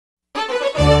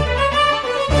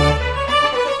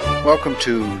Welcome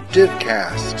to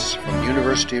Divcasts from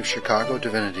University of Chicago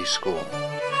Divinity School.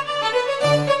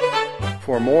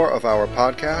 For more of our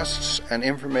podcasts and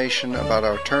information about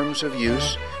our terms of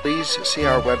use, please see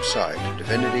our website,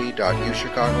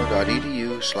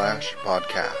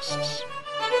 divinity.uchicago.edu/podcasts.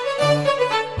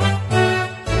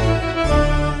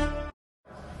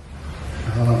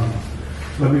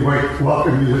 Let me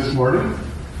welcome you this morning.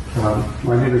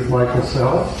 My name is Michael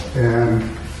Sells, and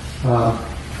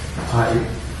I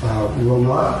will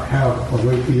not have a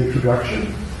lengthy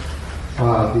introduction.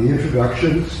 The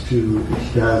introductions to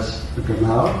Ustaz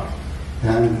Gamal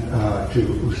and to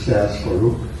Ustaz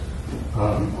Farouk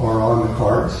are on the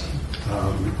cards.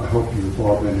 I hope you've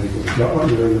all been able to get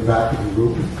one. They're in the back of the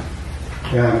room.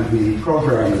 And the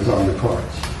program is on the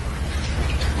cards.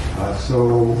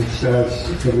 So Ustaz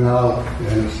Gamal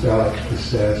and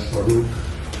Ustaz Farouk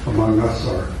among us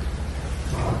are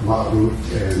Ma'ruf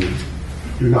and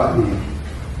do not need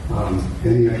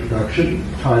any introduction.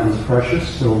 Time is precious,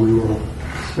 so we will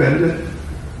spend it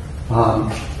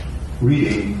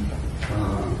reading,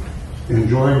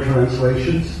 enjoying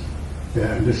translations,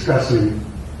 and discussing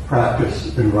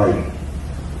practice in writing.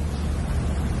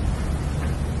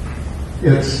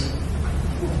 It's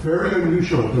very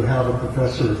unusual to have a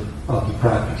professor of the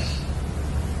practice,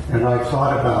 and I've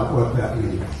thought about what that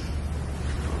means.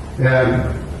 And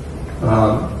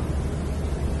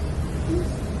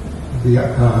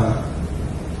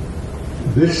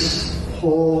this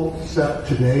whole set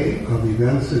today of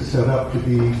events is set up to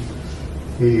be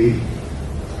a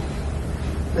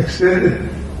extended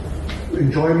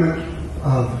enjoyment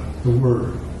of the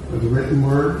word, of the written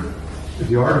word,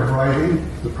 the art of writing,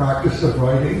 the practice of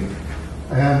writing,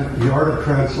 and the art of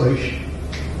translation.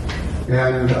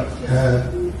 And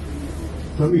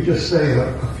let me just say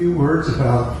a few words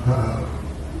about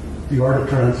the art of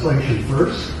translation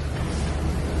first.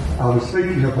 I was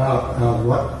thinking about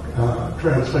what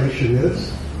translation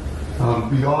is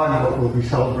beyond what we'll be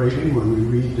celebrating when we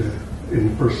read in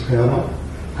the first panel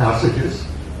passages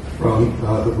from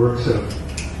the works of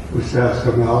Ustaz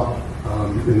Gamal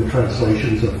in the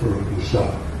translations of Farouk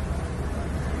Mustafa.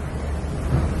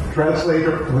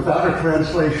 Without a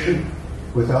translator,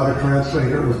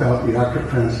 without the act of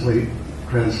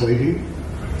translating,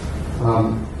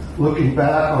 looking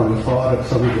back on the thought of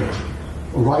some of the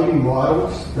writing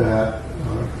models that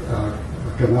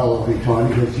Gamal Al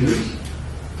Ghitany has used,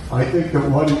 I think that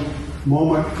one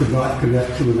moment could not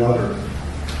connect to another.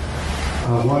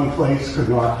 One place could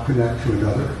not connect to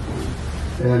another.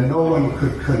 And no one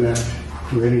could connect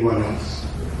to anyone else.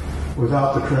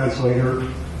 Without the translator,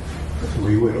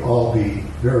 we would all be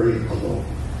very alone.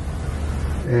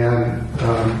 And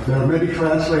there are many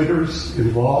translators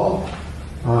involved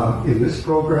in this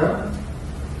program.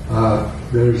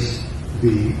 There's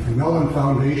the Mellon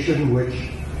Foundation, which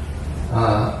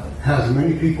has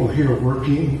many people here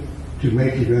working to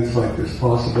make events like this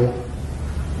possible.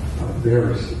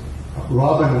 There's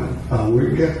Robin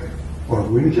Winget, or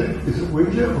Winget. Is it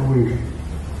Winget or Winget?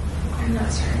 I'm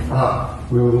not certain.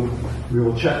 We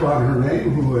will check on her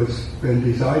name, who has been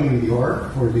designing the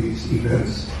art for these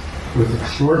events with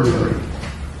extraordinary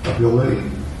ability.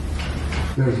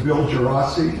 There's Bill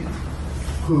Gerasi,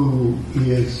 who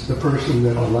is the person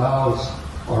that allows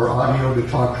our audio to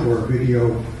talk to our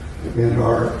video and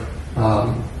our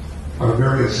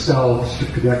various selves to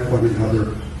connect one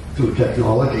another through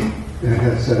technology, and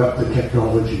has set up the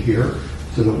technology here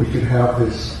so that we can have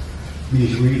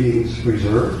these readings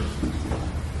reserved.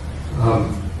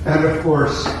 And of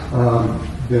course,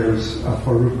 there's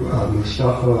Farouk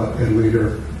Mustafa and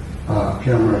later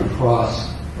Cameron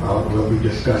Cross will be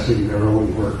discussing their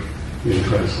own work in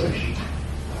translation.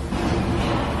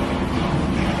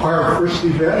 Our first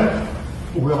event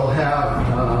will have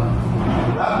a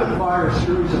rapid-fire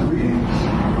series of readings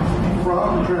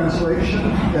from translation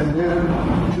and then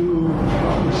to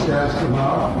Ustaz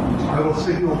Gamal. I will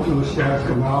signal to Ustaz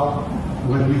Gamal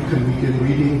when we can begin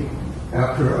reading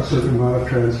after a certain amount of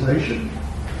translation.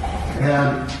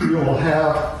 And we will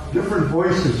have different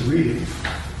voices reading.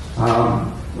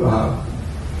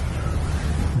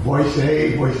 Voice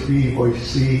A, voice B, voice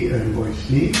C, and voice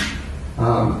D.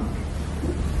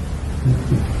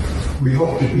 We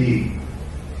hope to be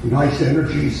nice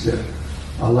energies that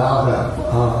allow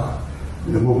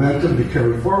the momentum to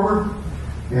carry forward.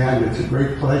 And it's a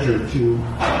great pleasure to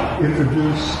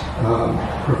introduce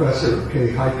Professor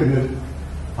Heikkinen,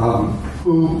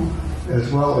 who, as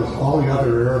well as all the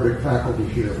other Arabic faculty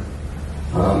here,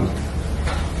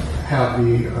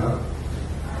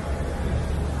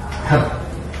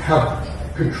 have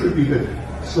contributed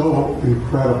so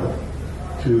incredible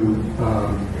to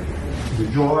the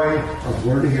joy of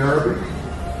learning Arabic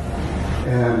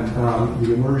and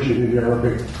the immersion in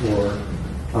Arabic for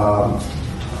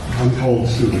untold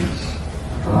students.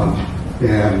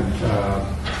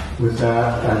 With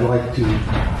that, I'd like to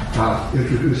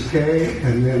introduce Kay,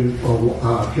 and then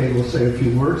Kay will say a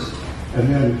few words, and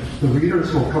then the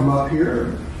readers will come up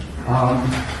here,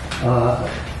 and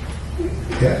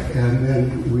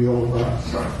then we'll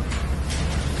start.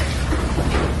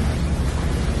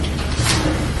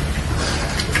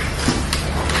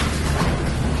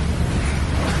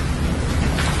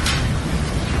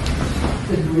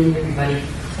 Good morning, everybody.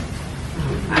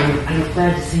 I'm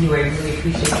glad to see you. I really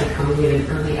appreciate you coming in an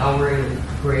early hour in a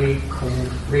gray,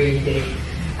 cold, rainy day.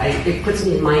 It puts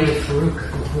me in mind of Farouk,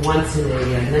 who once in a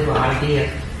Negro Arabiya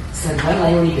said, well,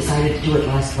 I only decided to do it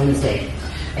last Wednesday.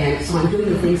 And so I'm doing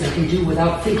the things I can do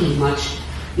without thinking much,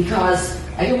 because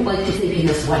I don't like to think in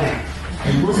this weather.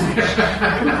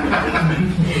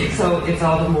 So it's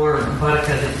all the more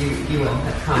barakah that you will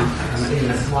have come in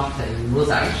this waqt and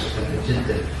muzaj.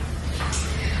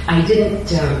 I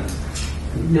didn't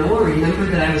know or remember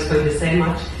that I was going to say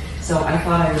much, so I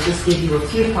thought I would just give you a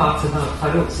few thoughts about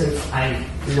Farouk, since I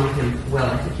know him well.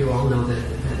 I think you all know that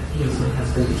he was my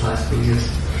husband these last few years.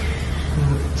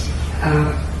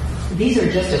 These are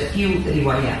just a few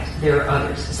riwayat. There are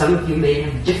others. Some of you may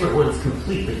have different ones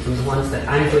completely from the ones that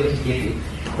I'm going to give you.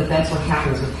 But that's what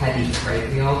happens with hadith, right?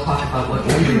 We all talk about what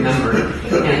we remember,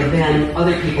 and then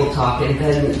other people talk, and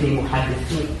then the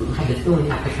muhaddithun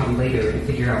have to come later and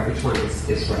figure out which one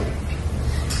is right.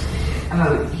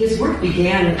 His work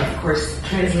began, of course,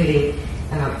 translating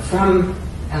from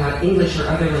English or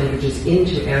other languages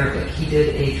into Arabic. He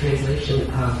did a translation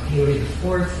of Henry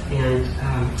IV and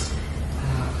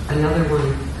another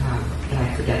one that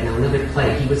I forget now, another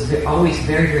play. He was always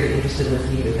very, very interested in the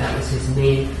theater. That was his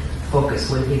main focus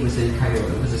when he was in Cairo.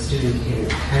 He was a student in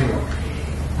Cairo.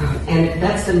 And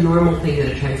that's the normal thing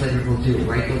that a translator will do,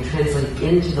 right? You'll translate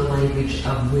into the language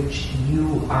of which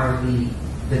you are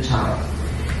the child.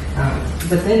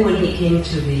 But then when he came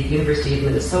to the University of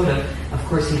Minnesota, of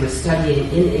course he was studying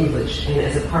in English, and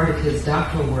as a part of his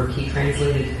doctoral work, he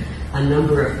translated a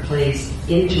number of plays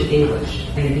into English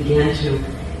and began to,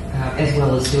 as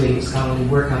well as doing scholarly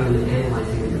work on them and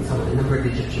analyzing them and so on, a number of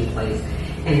Egyptian plays,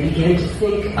 and began to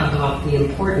think about the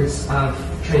importance of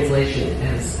translation,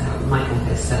 as Michael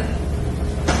has said.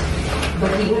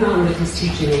 But he went on with his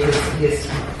teaching and his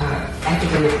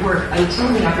academic work until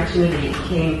the opportunity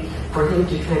came for him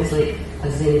to translate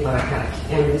Zaini Barakat.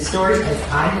 And the story, as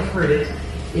I have heard it,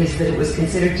 is that it was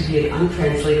considered to be an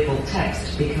untranslatable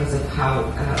text because of how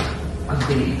of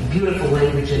the beautiful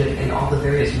language in it and all the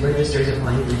various registers of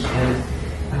language and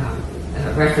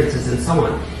references and so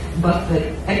on. But that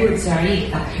Edward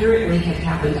Said apparently had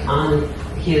happened on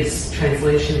his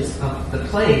translations of the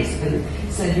plays and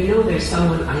said, there's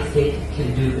someone I think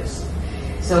can do this.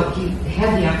 So he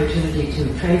had the opportunity to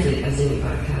translate Zaini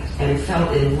Barakat and fell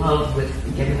in love with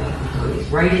Gamal Al Ghitany's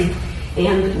writing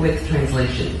and with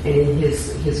translation. And in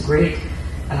his great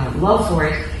love for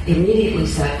it, immediately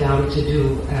sat down to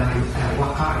do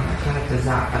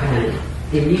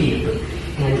immediately,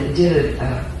 and did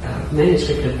a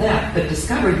manuscript of that, but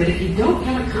discovered that if you don't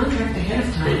have a contract ahead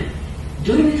of time,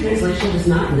 doing the translation does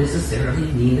not necessarily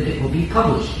mean that it will be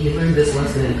published. He learned this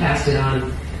lesson and passed it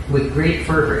on with great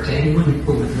fervor to anyone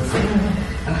who would listen.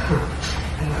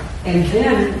 And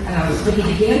then, but he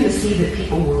began to see that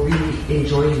people were really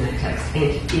enjoying that text,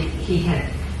 and he had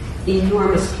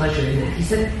enormous pleasure in that. He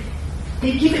said,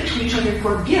 they give it to each other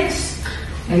for gifts.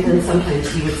 And then sometimes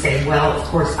he would say, well, of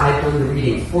course, I've done the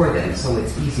reading for them, so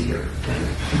it's easier.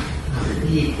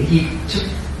 He took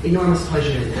enormous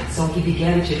pleasure in that. So he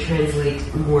began to translate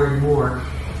more and more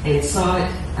and saw it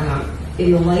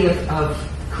in the light of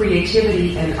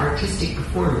creativity and artistic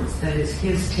performance. That is,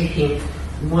 his taking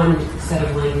one set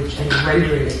of language and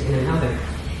rendering it in another.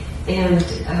 And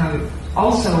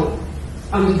also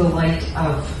under the light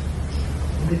of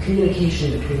the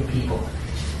communication between people.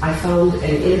 I found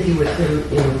an interview with him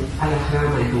in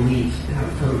Al-Adab, I believe,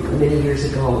 from many years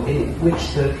ago, in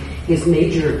which his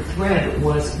major thread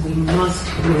was we must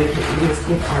communicate, we must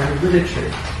give our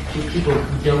literature to people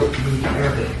who don't read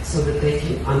Arabic so that they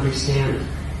can understand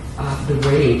the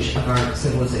range of our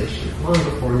civilization, long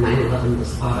before 9/11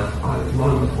 was thought of,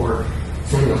 long before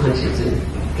Samuel Huntington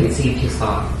conceived his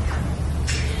thought.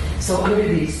 So under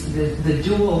the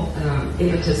dual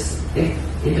impetuses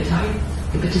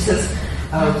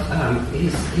of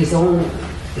his own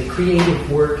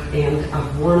creative work and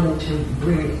of wanting to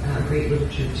bring great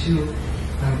literature to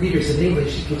readers of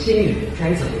English, he continued to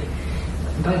translate it.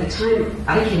 By the time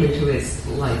I came into his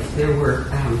life, there were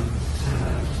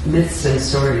myths and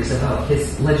stories about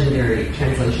his legendary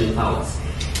translation bouts.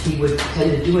 He would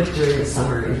tend to do it during the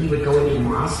summer, and he would go into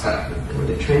Moscow, go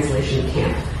into translation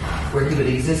camp, where he would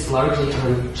exist largely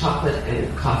on chocolate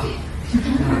and coffee,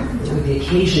 with the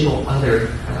occasional other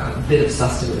bit of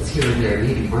sustenance here and there,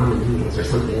 maybe ramen noodles or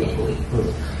something equally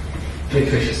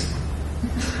nutritious.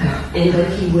 And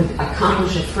then he would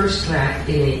accomplish a first draft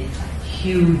in a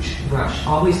huge rush,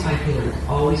 always by hand,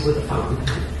 always with a fountain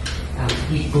pen.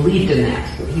 He believed in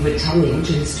that. He would tell me which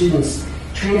of his students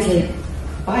translate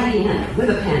by hand, with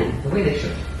a pen, the way they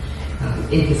should,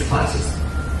 in his classes.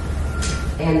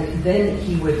 And then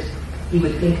he would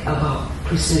think about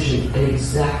precision and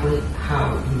exactly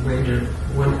how you render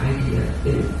one idea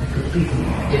in a completely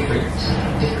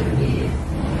different medium.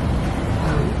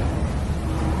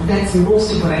 That's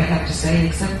most of what I have to say,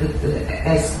 except that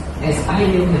as I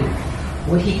knew him,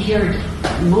 what he cared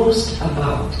most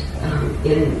about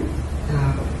in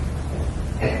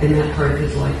that part of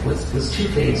his life was two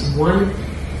things. One,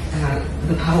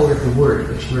 the power of the word,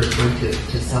 which we're going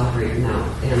to celebrate now,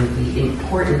 and the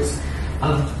importance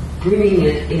of bringing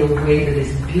it in a way that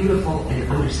is beautiful and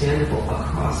understandable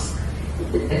across,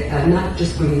 not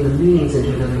just bringing the meanings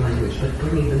into another language, but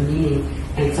bringing the meaning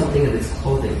and something of its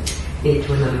clothing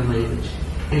into another language.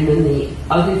 And then the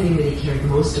other thing that he cared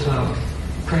most about,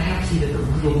 perhaps even a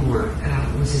little more,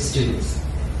 was his students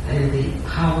and the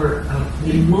power of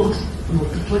the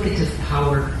multiplicative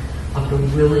power of the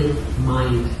willing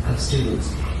mind of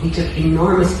students. He took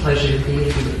enormous pleasure in being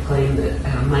able to claim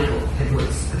that Michael had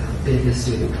once been his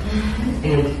student.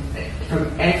 And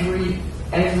from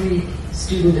every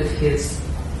student of his,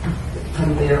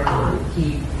 from there on,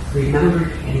 he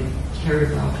remembered and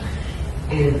cared about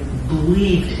and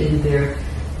believed in their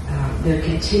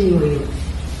continuing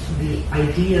the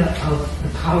idea of the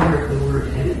power of the word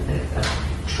and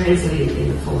translating in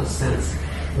the fullest sense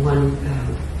one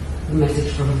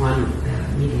message from one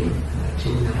medium to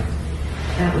another.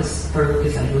 That was Farouk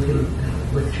as I knew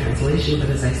him with translation, but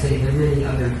as I say, there are many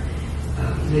other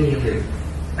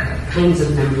kinds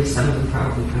of memories, some of them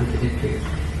probably contradictory.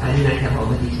 I did not have all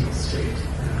the details straight,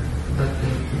 but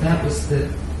that was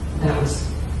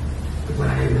what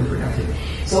I remembered of him.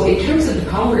 So in terms of the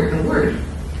power of the word,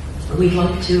 we'd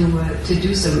like to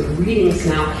do some readings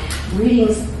now.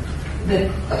 Readings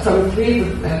that from three of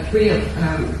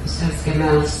Ustaz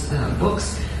Gamal's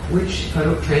books, which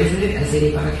Farouk translated as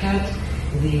Zedi Barakat,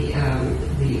 the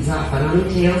Za'farani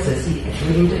Tales, as he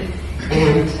named it,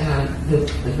 and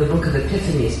the Book of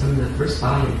Epiphanies from the first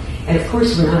volume. And of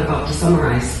course, we're not about to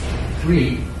summarize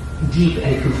 3 deep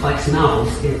and complex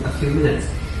novels in a few minutes,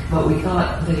 but we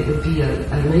thought that it would be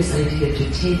a nice idea to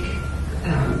take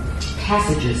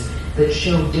passages that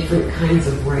show different kinds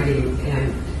of writing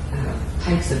and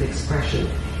types of expression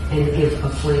and give a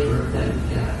flavor of them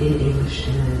in English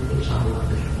and then, inshallah, a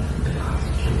bit of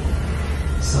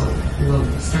Afrikaans. So we'll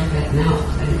start that now.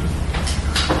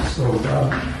 So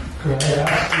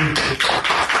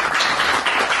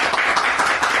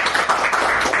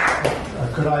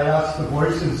could I ask the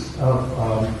voices of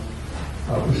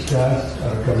Ustaz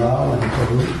Gamal and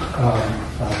Farouk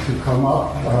to come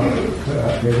up?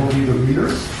 They will be the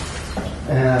readers.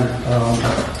 And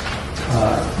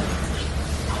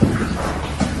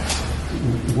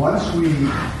once we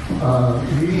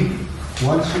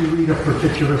read a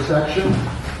particular section,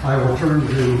 I will turn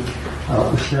to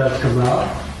Ustaz Gamal,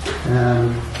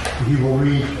 and he will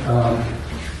read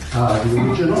the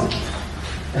original,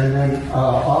 and then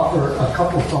offer a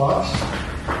couple thoughts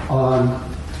on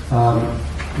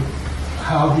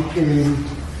how he came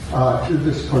to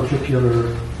this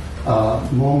particular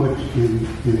moment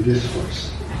in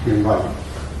discourse, in writing.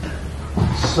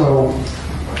 So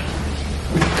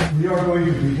we are going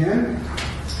to begin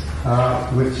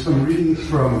with some readings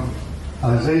from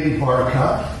Zedi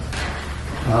Barakat.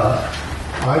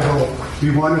 I will be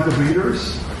one of the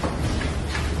readers.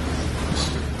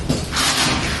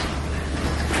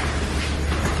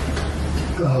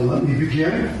 Let me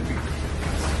begin.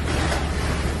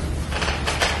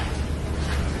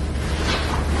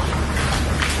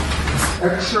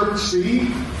 Excerpt C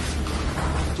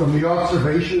from the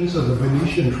observations of the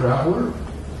Venetian traveler,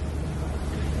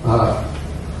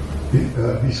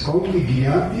 Visconti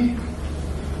Ghianti,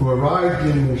 who arrived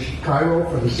in Cairo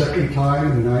for the second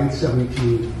time in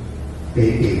 917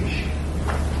 AH.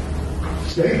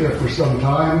 Stayed there for some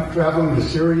time, traveling to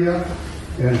Syria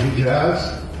and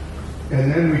Hijaz,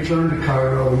 and then returned to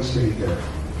Cairo and stayed there.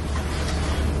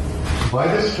 By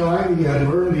this time, he had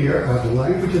learned the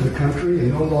language of the country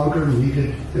and no longer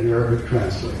needed an Arabic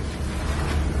translator.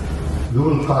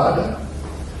 Dhul Qa'dah,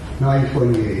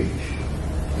 928.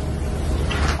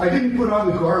 I didn't put on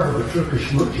the garb of a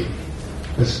Turkish merchant,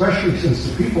 especially since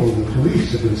the people and the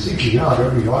police have been seeking out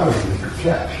every Ottoman they could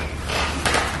catch.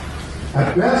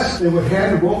 At best, they would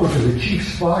hand him over to the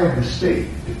chief spy of the state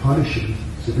to punish him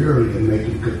severely and make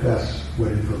him confess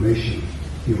what information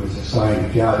he was assigned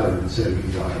to gather and send to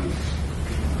the Ottomans.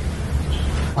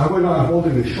 I went on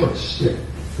holding a short stick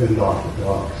to fend off the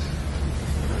dogs.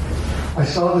 I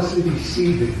saw the city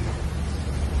seething.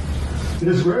 It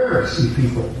is rare to see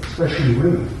people, especially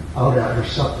women, out after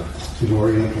supper in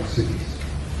Oriental cities,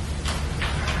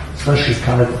 especially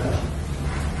Cairo,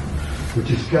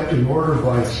 which is kept in order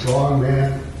by a strong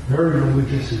man, very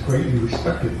religious and greatly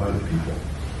respected by the people,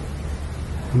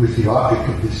 who is the object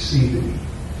of this seething.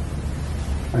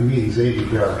 I mean Zaidi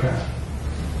Barakat.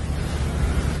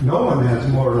 No one has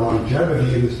more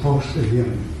longevity in his post than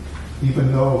him,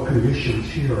 even though conditions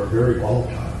here are very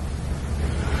volatile.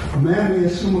 A man may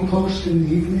assume a post in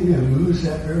the evening and lose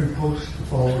that very post the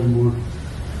following morning.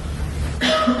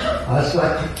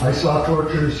 I saw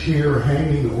torturers here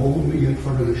hanging only in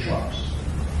front of the shops.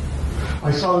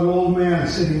 I saw an old man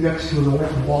sitting next to an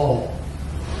open wall.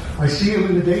 I see him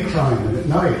in the daytime and at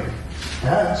night,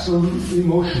 absolutely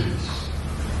motionless,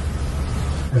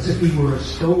 as if he were a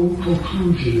stone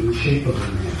protrusion in the shape of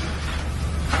a man.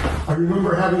 I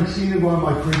remember having seen him on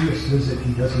my previous visit.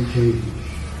 He doesn't change.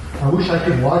 I wish I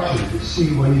could watch him to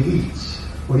see when he eats,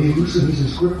 when he loosens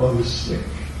his grip on the stick.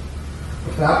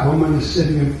 A fat woman is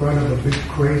sitting in front of a big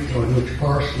crate on which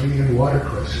parsley and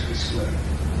watercress are displayed.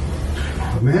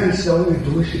 A man is selling a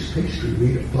delicious pastry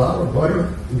made of flour,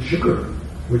 butter, and sugar,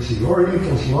 which the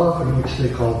Orientals love and which they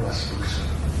call basbousa.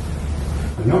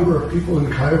 A number of people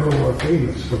in Cairo are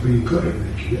famous for being good at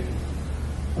making it.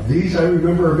 Of these, I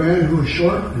remember a man who is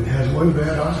short and has one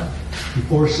bad eye.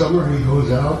 Before summer, he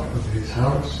goes out of his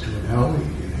house to an alley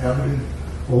inhabited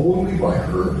only by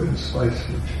herb and spice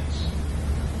merchants.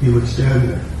 He would stand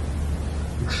there,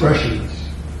 expressionless,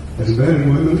 as men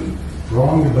and women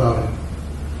thronged about him.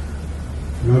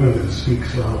 None of them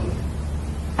speaks loudly.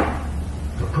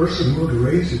 If a person were to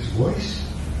raise his voice,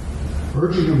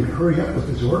 urging him to hurry up with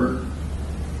his order,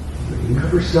 he would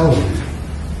never sell him,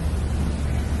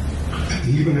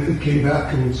 even if it came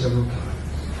back to him several times.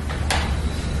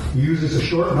 He uses a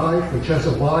short knife which has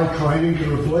a wide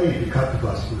triangular blade to cut the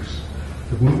basbousa.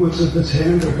 The movements of his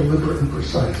hand are deliberate and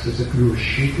precise, as if he were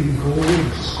shaping gold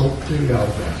or sculpting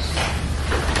alabaster.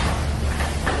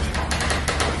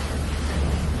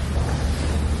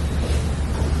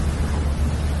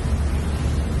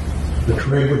 The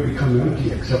tray would become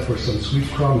empty except for some sweet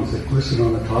crumbs that glisten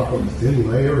on the top of a thin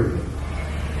layer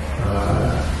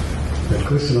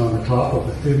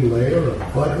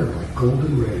of butter like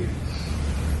golden rays.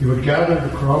 He would gather the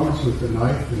crumbs with the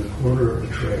knife in the corner of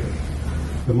the tray.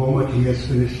 The moment he has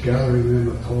finished gathering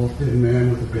them, a tall, thin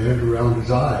man with a band around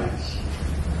his eyes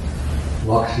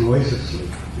walks noiselessly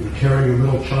and carrying a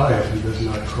little child who does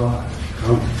not cry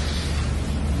comes.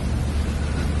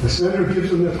 The senator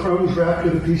gives him the crumbs wrapped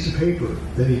in a piece of paper.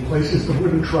 Then he places the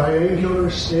wooden triangular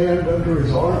stand under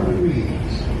his arm and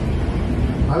reads.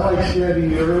 I like standing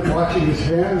near him, watching his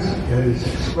hands and his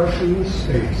expressionless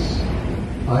face.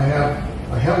 I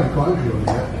haven't gone to him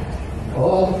yet.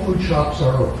 All the food shops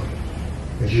are open.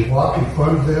 As you walk in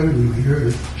front of them, you hear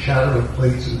the chatter of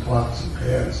plates and pots and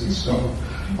pans and smell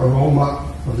aroma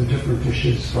of the different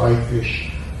dishes, fried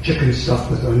fish, chicken stuffed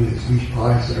with onions, meat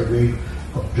pies that are made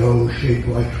of dough shaped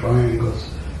like triangles,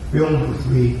 filled with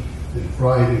meat and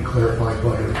fried in clarified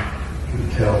butter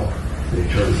until they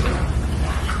turn brown.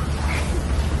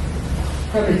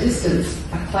 From a distance,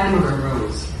 a clamor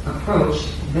arose, approached,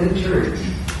 then turned.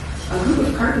 A group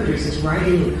of carpenters is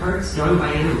riding in carts drawn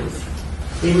by animals.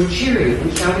 They were cheering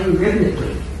and shouting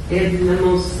rhythmically, Edna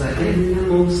Mosa, Edna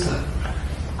Mosa.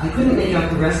 I couldn't make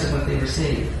out the rest of what they were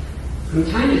saying. From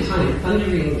time to time,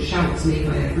 thundering shouts made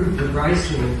by a group would rise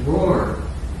to a roar.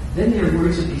 Then their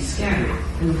words would be scattered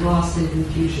and lost in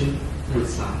confusion and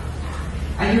stop.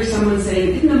 I hear someone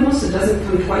saying, Edna Mosa doesn't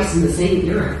come twice in the same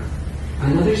era.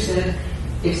 Another said,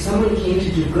 if someone came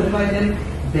to do good by them,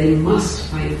 they must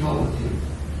find fault with him.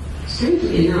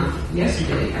 Strangely enough,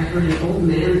 yesterday I heard an old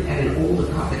man at an old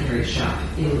apothecary shop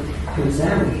in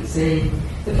Hamzawi saying,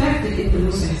 the fact that Ibn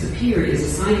Musa has appeared is a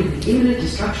sign of the imminent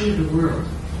destruction of the world.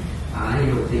 I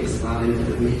know things about him that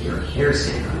would make your hair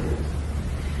stand on end.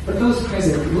 But those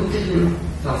present looked at him,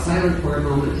 fell silent for a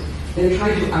moment, then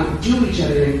tried to outdo each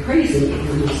other in praising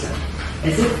Ibn Musa,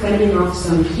 as if fending off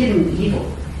some hidden evil,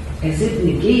 as if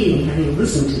negating having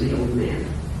listened to the old man.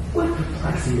 What a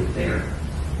perplexing affair.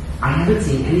 I haven't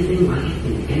seen anything like it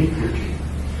in any country.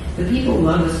 The people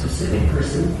love a specific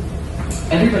person.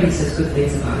 Everybody says good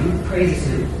things about him, praises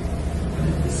him. But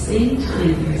at the same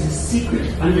time, there is a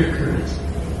secret undercurrent,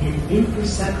 an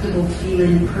imperceptible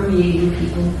feeling permeating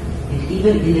people and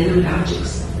even inanimate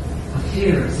objects, a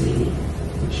fear of seeing,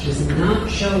 which does not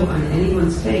show on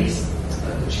anyone's face,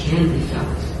 but which can be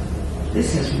felt. This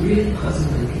has really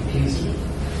puzzled and confused me.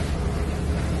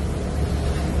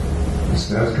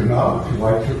 Ustaz Gamal, would you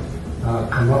like to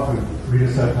come up and read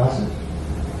us that passage?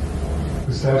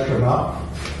 Ustaz Gamal,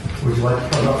 would you like to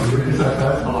come up and read us that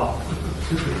passage?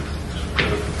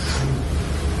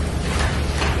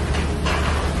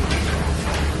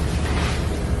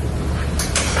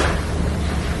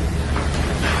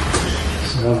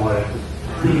 السلام عليكم.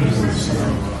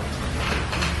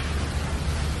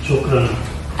 شكرا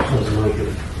أستاذ مايكل.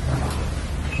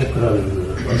 شكرا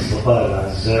أصدقائي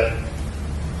الأعزاء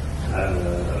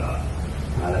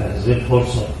على هذه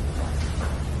الفرصة،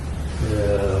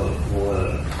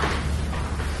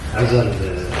 وهذا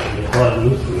اللقاء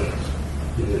المثمر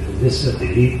بالنسبة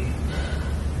لي.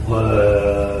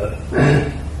 وقبل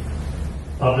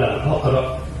أن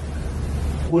أقرأ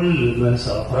كل ما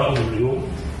سأقرأه اليوم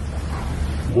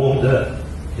مهدى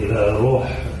إلى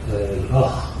روح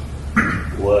الأخ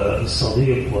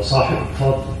والصديق وصاحب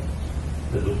الفضل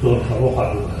الدكتور فاروق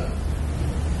عبد الوهاب.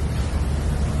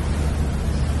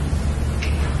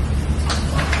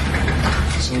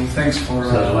 So thanks for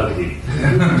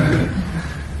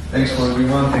thanks for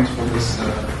everyone. Thanks for this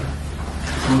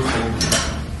fruitful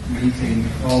meeting.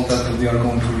 All that we are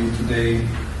going to read today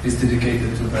is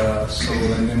dedicated to the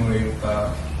soul and memory of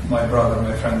my brother,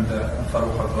 my friend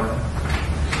Farouk Abdul Wahab.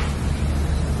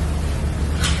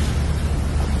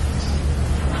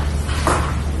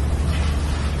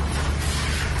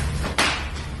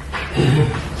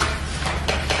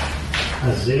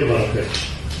 الزين بركات.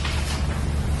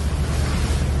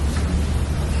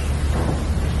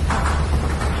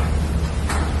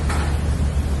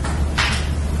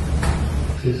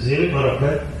 في الزين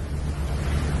بركات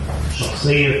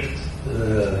شخصية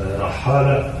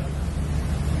رحالة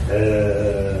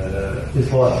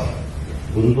إطار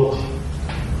بندقي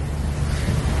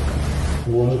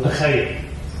ومتخيل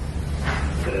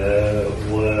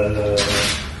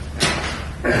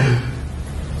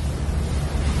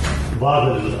بعض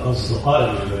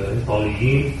الأصدقاء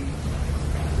الإيطاليين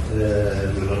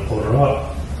من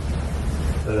القراء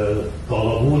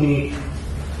طلبوني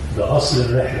بأصل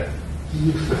الرحلة.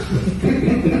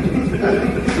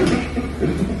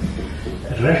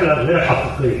 الرحلة غير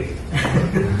حقيقية،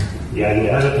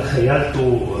 يعني أنا تخيلت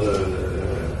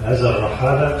هذا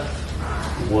الرحالة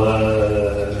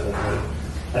وألفت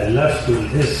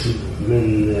الاسم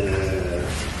من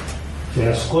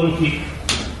فياسكونتي،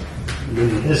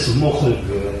 من اسم مخرج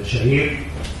شهير،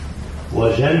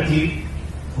 وجانتي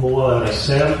هو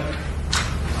رسام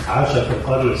عاش في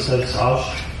القرن السادس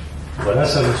عشر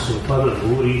ورسم السلطان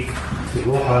الغوري في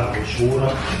لوحة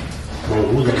مشهورة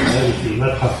موجودة الآن في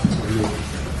متحف اللوفر.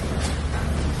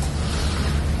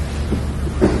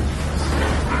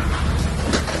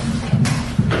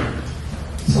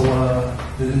 So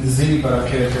in the Zini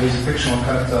Baraket, there is a fictional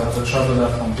character of the traveler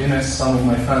from Venice. Some of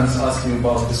my fans ask me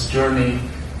about this journey.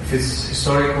 If it's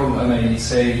historical, and I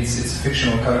say it's a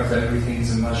fictional character, everything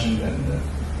is imagined and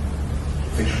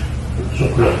fiction.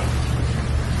 شكرا.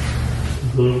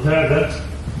 ذو القعدة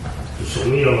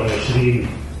 920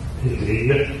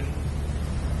 هجرية،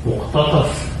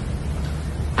 مقتطف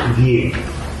دين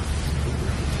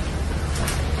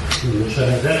من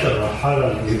مشاهدات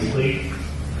الرحالة الإيطالي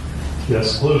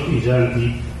فياسكونتي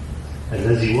جانتي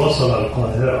الذي وصل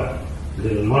القاهرة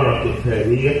للمرة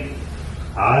الثانية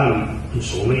عام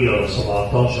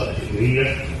 917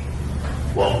 هجرية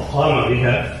وأقام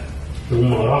بها،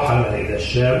 ثم رحل إلى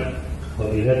الشام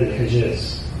وبلاد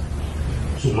الحجاز،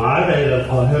 ثم عاد إلى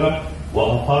القاهرة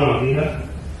وأقام بها.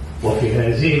 وفي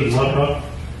هذه المرة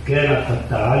كان قد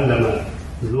تعلم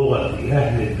لغة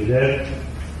أهل البلاد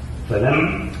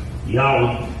فلم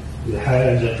يعد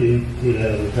بحاجة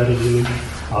إلى مترجم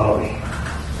عربي.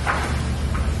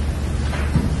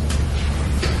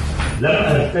 لم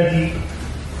أرتدي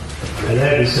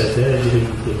ملابس تاجر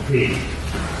تركي،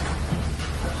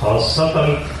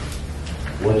 خاصة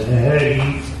والأهالي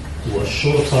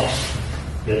والشرطة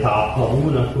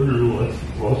يتعقبون كل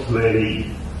عثماني،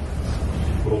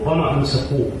 ربما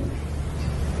أمسكوه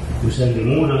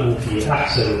يسلمونه في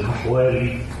أحسن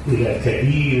الأحوال إلى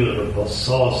كبير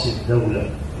بصاص الدولة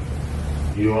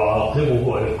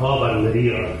ليعاقبه عقابا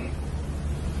مريرا،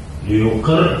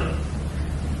 ليقر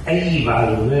أي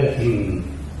معلومات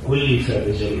كلف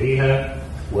بجمعها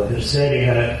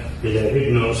وإرسالها إلى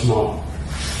ابن عثمان.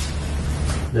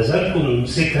 لازلت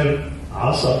ممسكا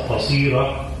عصا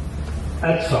قصيرة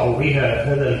أدفع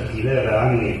بها هذا الكلاب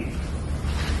عني.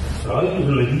 رأيت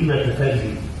المدينة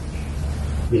تجري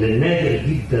من النادر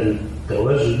جدا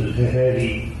تواجد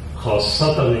الأهالي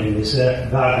خاصة النساء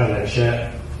بعد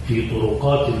العشاء في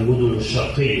طرقات المدن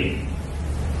الشرقية،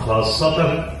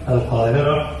 خاصة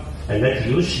القاهرة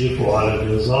التي يشرف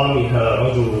على نظامها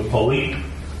رجل قوي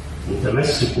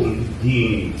متمسك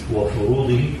بالدين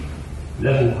وفروضه،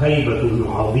 له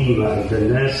هيبة عظيمة عند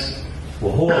الناس،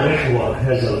 وهو محور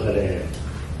هذا الغلاء،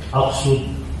 أقصد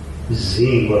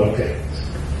الزين بركات.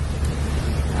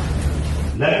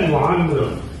 لن يعمر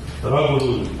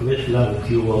رجل مثله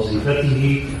في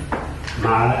وظيفته،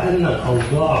 مع أن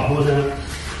الأوضاع هنا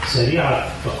سريعة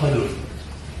التقلب،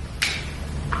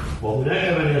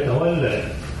 وهناك من يتولى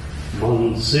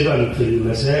منصبا في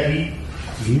المساء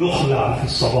ليخلع في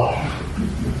الصباح.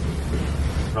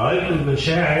 رأيت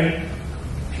المشاعر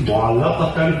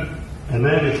معلقة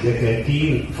أمام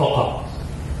الدكاكين فقط.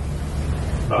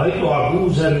 رأيت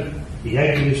عجوزا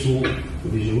يجلس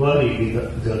بجوار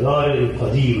جدار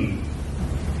قديم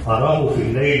أراه في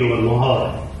الليل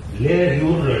والنهار لا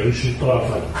يرعش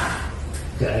طرفا،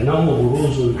 كأنه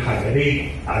بروز حجري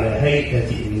على هيئة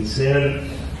إنسان.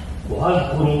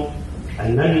 وأذكر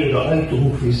أنني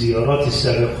رأيته في زياراتي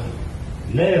السابقة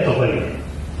لا يتغير.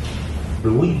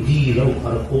 بودي لو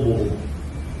أرقبه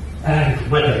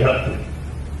أعرف متى يأكل،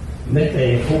 متى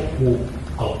يفك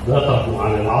قبضته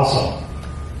عن العصا.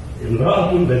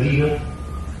 امرأة بدينة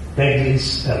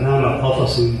تجلس أمام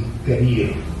قفص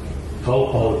كبير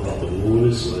فوقه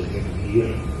البقدونس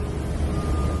والجرجير.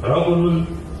 رجل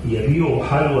يبيع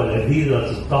حلوى لذيذة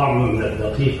الطعم من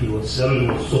الدقيق والسمن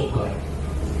والسكر،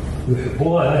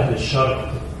 يحبها أهل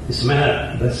الشرق،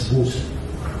 اسمها بسبوسة.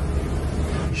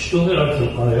 اشتهرت في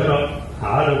القاهرة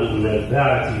عدد من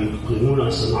الباعة يتقنون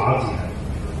صناعتها.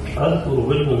 أذكر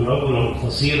منهم رجلا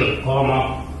قصير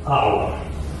القامة أعور،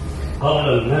 قبل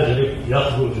المغرب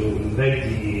يخرج من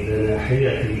بيته إلى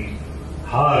ناحية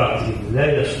حارة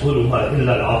لا يسكنها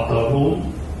إلا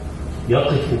العطارون،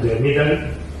 يقف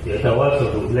جامدا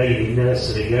يتوافد إليه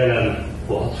الناس رجالا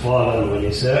وأطفالا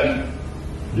ونساء،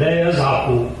 لا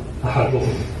يزعق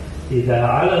أحدهم. إذا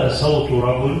علا صوت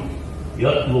رجل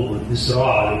يطلب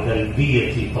الإسراع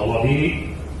لتلبية طلبه،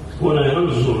 هنا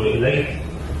ينظر إليه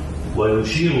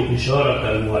ويشير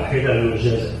إشارة واحدة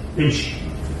موجزة: امشي.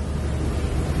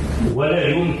 ولا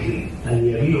يمكن أن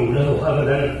يبيع له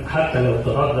أبدا حتى لو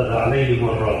تردد عليه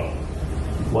مرات.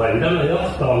 وعندما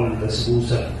يقطع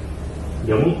البسبوسة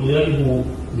يمد يده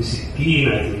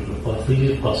بسكينة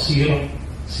قصيرة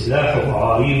سلاحه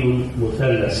عريض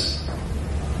مثلث،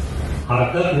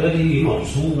 حركات يده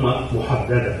مرسومة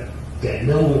محددة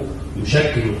كأنه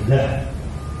يشكل الذهب،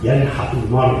 ينحت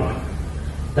المرة.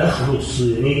 تخرج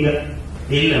الصينية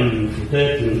إلا من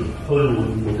فتات حلو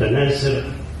متناثر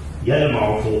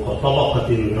يلمع فوق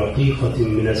طبقة رقيقة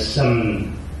من السمن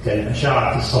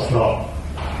كالأشعة الصفراء.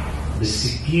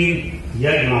 بالسكين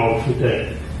يجمع الفتات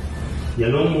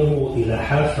يلمه إلى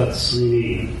حافة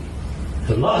الصينية.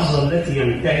 في اللحظة التي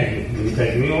ينتهي من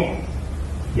تجميعه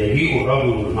يجيء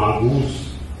رجل عجوز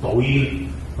طويل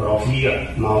رفيع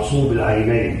معصوب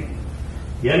العينين،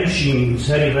 يمشي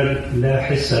منسربا لا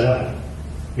حس له،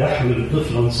 يحمل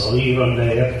طفلا صغيرا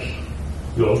لا يبكي،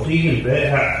 يعطيه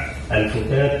البائع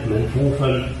الفتات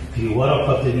ملفوفا في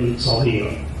ورقة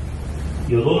صغيرة.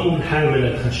 يضم الحامل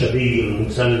الخشبي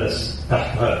المثلث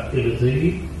تحت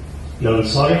إبطه،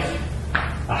 ينصرف.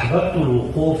 أحببت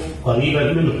الوقوف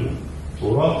قريبا منه،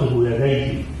 أراقب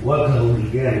يديه وجهه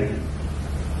الجامد.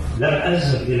 لم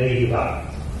أذهب إليه بعد.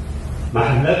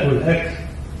 محلات الأكل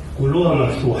كلها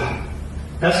مفتوحة،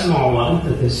 تسمع وأنت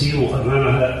تسير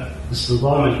أمامها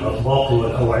اصطدام الأطباق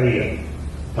والأوعية.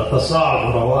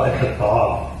 تتصاعد روائح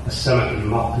الطعام: السمك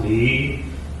المقلي،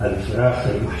 الفراخ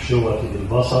المحشوة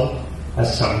بالبصل،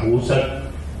 السمبوسة،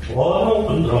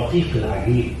 ونوع رقيق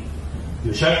العجين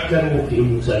يشكل في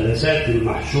مثلثات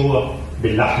محشوة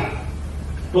باللحم،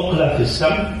 تقلى في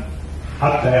السمن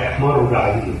حتى يحمر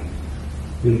العجين.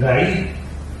 من بعيد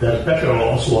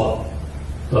ترتفع أصوات،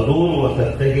 تدور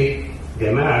وتتجه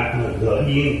جماعة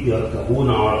نجارين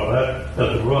يركبون عربات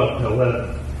تجرها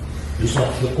الدواب،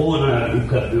 يصفقون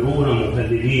يكبرون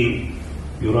مهللين،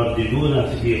 يرددون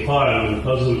في إيقاع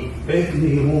منتظم: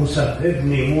 ابني موسى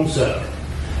ابني موسى.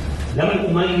 لم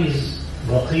أميز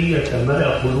بقية ما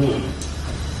يقولون.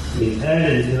 من آن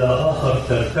إلى آخر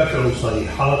ترتفع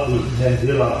صيحات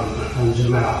هادرة عن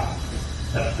جماعة،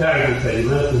 تبتعد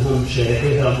كلماتهم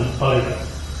شاهدة مضطربة،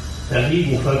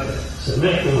 تغيب فجأة.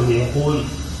 سمعت من يقول: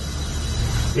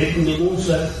 ابن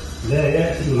موسى لا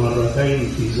يأتي مرتين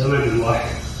في زمن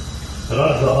واحد.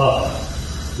 رد آخر: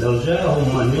 لو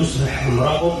جاءهم من يصلح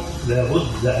أمرهم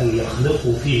لابد أن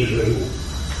يخلقوا فيه العيوب.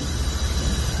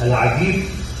 العجيب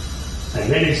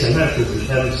أنني سمعت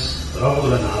بالأمس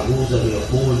رجلا عجوزا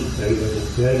يقول بين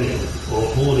دكان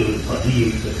عطور قديم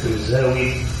في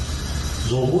الخنزاوي: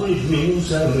 ظهور ابن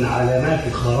موسى من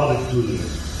علامات خراب الدنيا.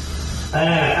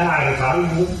 أنا أعرف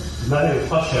عنه ما لا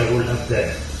يقشعر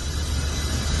الأبدان،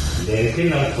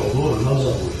 لكن الحضور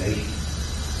نظروا إليه،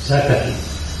 سكتوا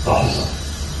لحظة،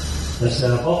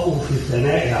 فسابقوا في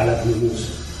الثناء على ابن موسى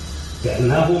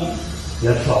كأنهم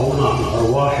يدفعون عن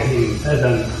أرواحهم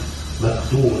أذى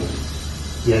مكتوم،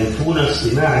 ينفون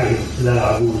استماعهم إلى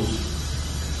العجوز.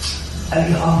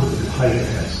 أي أمر بالحي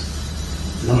هذا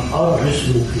لم أرى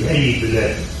مثله في أي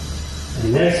بلاد.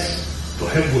 الناس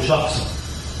تحب شخصا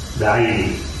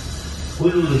بعينه،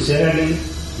 كل لسان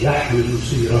يحمل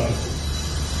سيرته،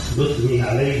 يطمي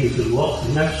عليه في الوقت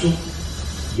نفسه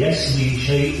يسري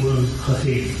شيء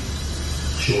خفي،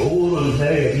 شعور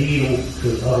لا يبين في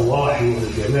الأرواح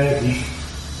والجماد،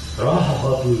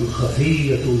 رهبة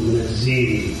خفية من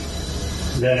الزين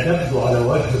لا تبدو على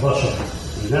وجه بشر،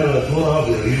 إنما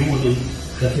ترى بعيون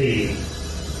خفية.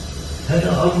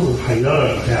 هذا أمر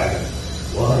حيرني فعلا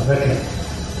وأربكني.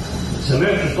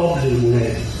 سمعت طبل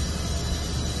المنادي.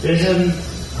 إذن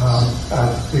I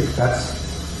think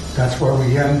that's where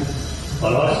we end.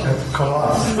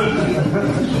 خلاص.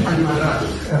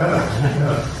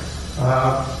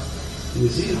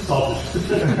 نسيت الطبل.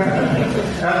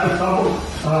 At the couple,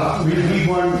 we need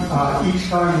one each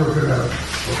time we're going to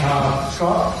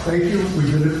stop. Thank you.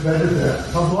 We've invented the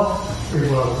tabla. It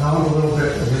will pound a little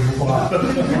bit and we move on.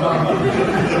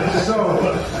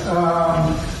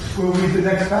 We'll read the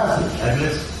next passage.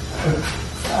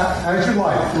 As you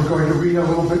like. We're going to read a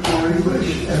little bit more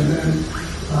English and then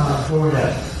go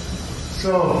ahead.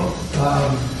 So,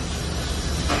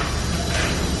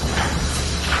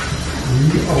 we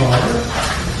are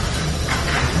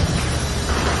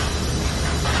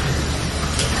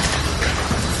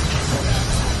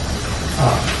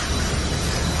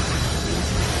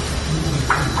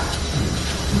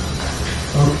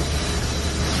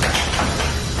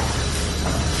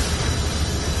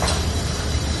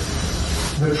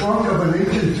the trunk of an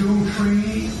ancient doom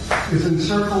tree is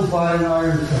encircled by an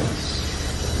iron fence.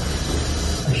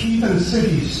 A heathen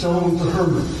city stones a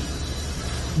hermit.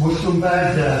 Muslim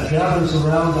Baghdad gathers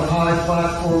around the high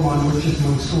platform on which is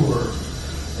Mansour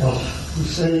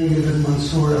al-Hussein ibn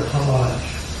Mansour al-Hallaj.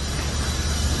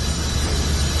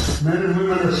 Men and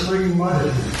women are slinging mud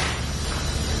at him.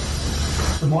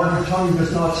 The martyr tongue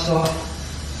does not stop.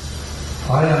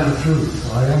 I am the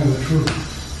truth. I am the truth.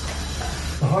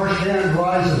 The harsh hand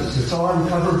rises, its arm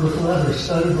covered with leather,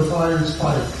 studded with iron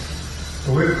spikes.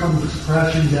 The whip comes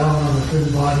crashing down on the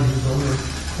thin body whose owner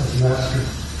has mastered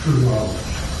true knowledge.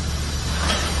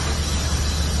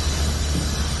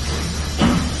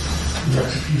 The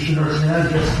executioner's hand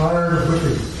gets tired of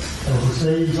whipping.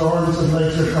 Hussein's arms and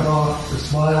legs are cut off. The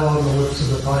smile on the lips of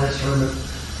the pious hermit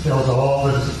tells all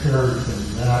that is apparent and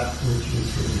that which is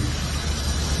hidden.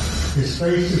 His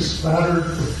face is spattered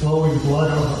with flowing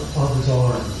blood of his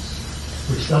arms,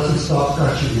 which doesn't stop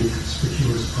gushing in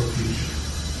conspicuous profusion.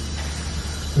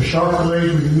 The sharp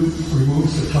blade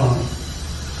removes the tongue.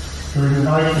 During the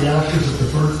night, the ashes of the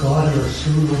burnt body are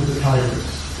strewn over the Tigris.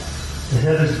 The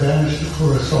head is banished to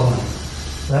Khorasan.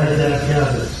 Baghdad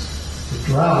gathers. It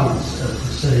drowns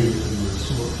al-Hussein in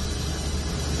Mansour.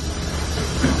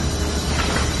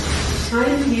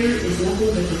 Time here is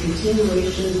nothing but the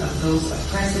continuation of those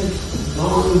oppressive,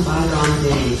 long bygone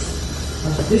days,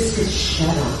 of viscous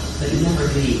shadow that never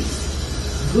leaves.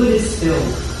 Good is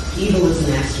filled, evil is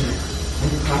mastered,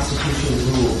 and prostitution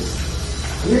rules.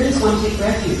 Where does one take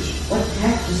refuge? What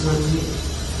path does one take?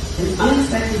 An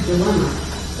unexpected dilemma,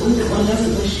 one that one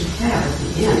doesn't wish to have at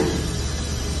the end.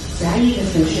 Saeed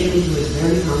has been shaken to his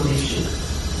very foundation.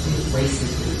 It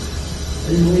wasted him.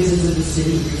 The noises of the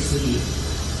city recede.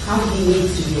 How he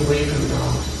needs to be away from it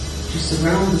all, to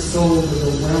surround the soul with the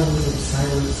wells of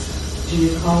silence, to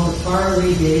recall the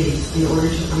faraway days in order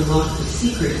to unlock the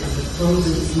secret of the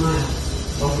frozen smile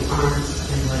while the arms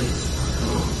and legs are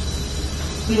gone.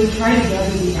 He would try to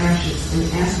gather the ashes and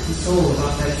ask the soul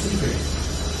about that secret.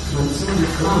 Mansour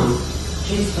is gone,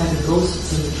 chased by the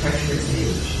ghosts of the treacherous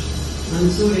age.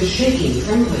 Mansour is shaking,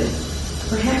 trembling.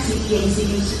 Perhaps he came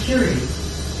seeking security.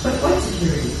 But what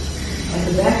security? At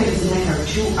the back of his neck are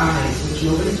two eyes which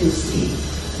nobody can see,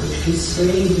 which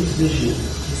constrain his vision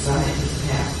beside his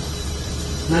path.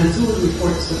 Mansour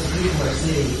reports what the people are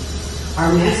saying.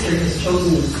 Our master has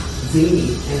chosen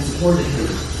Zaini and supported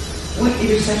him. What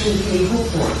intercession can he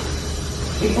hope for?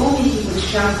 If only he would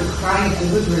shout the cry of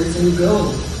deliverance and go.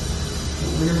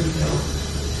 But where would he go?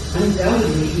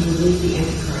 Undoubtedly he would meet the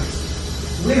Antichrist.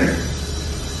 Where?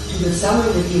 To the cellar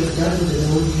that he has dug with his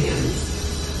own hands.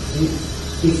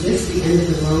 Is this the end of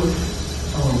the road?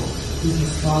 Oh, he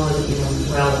has fallen in a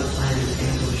well-planned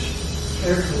ambush,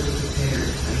 carefully prepared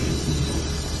by an evil.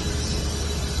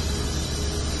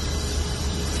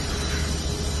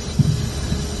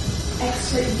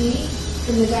 Excerpt D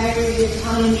from the Diary of the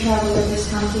Italian Traveler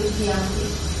Visconti Bianchi,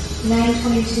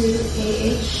 922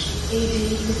 AH, AD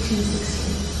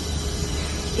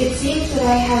 1516. It seems that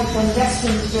I have been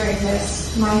destined during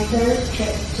this, my third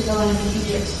trip to the land of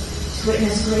Egypt, to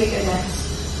witness great events.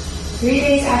 3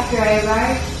 days after I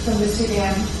arrived from the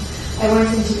Sudan, I went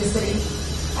into the city.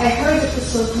 I heard that the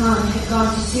Sultan had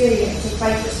gone to Syria to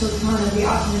fight the Sultan of the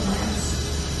Ottoman lands.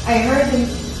 I heard the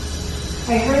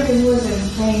muezzin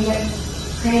praying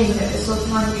that the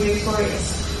Sultan be victorious.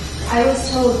 I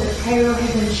was told that Cairo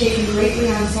had been shaken greatly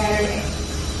on Saturday.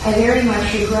 I very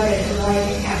much regretted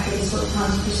arriving after the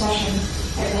Sultan's procession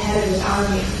at the head of his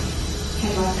army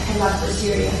had left for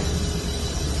Syria.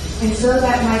 And so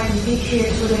that my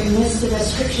compatriots wouldn't miss the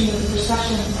description of the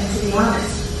procession, and to be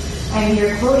honest, I am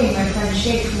here quoting my friend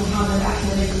Sheikh Muhammad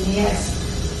Ahmed ibn Niyaz,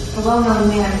 a well-known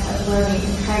man of learning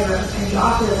in Cairo and the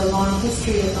author of a long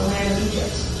history of the land of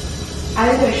Egypt. I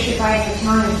wish, if I had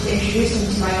time, to introduce him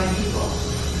to my own people.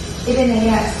 Ibn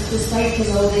Niyaz, despite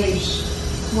his old age,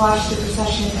 watched the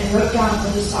procession and wrote down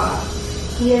what he saw.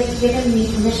 He has given me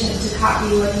permission to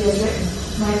copy what he has written.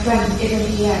 My friend Ibn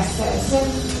Niyaz says,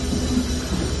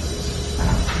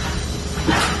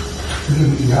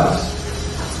 Anything else?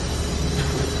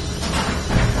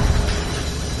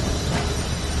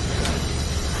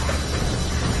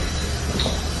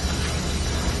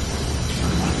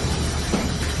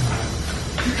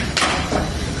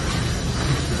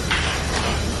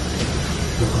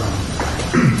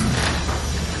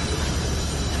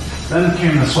 Then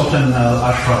came the Sultan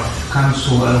al-Ashraf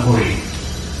Kansu al-Huri.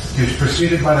 He was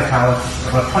preceded by the Caliph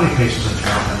about 20 paces in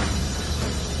front of him.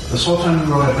 The Sultan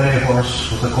rode a bay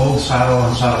horse with a gold saddle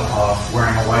and saddlecloth,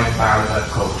 wearing a white bareback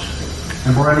coat,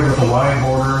 embroidered with a wide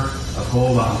border of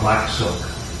gold on black silk.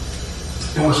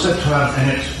 It was said to have in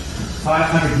it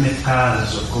 500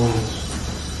 mitkas of gold.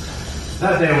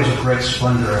 That day was a great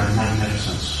splendor and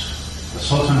magnificence. The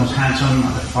Sultan was handsome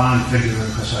and a fine figure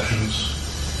in processions.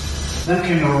 Then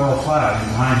came the royal flag,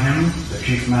 and behind him, the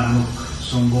chief Mamluk,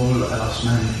 Sumbul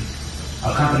al-Asmani,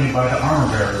 accompanied by the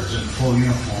armor-bearers in full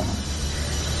uniform.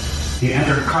 He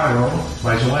entered Cairo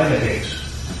by Zulaydah Gate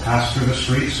and passed through the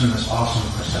streets in this awesome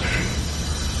procession.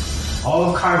 All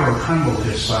of Cairo trembled at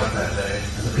his sight that day,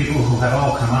 and the people who had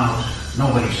all come out,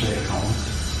 nobody stayed at home,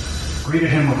 greeted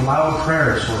him with loud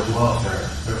prayers for his welfare,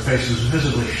 their faces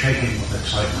visibly shaking with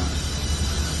excitement.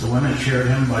 The women cheered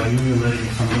him by ululating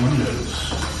from the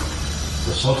windows.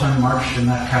 The Sultan marched in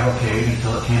that cavalcade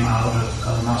until it came out of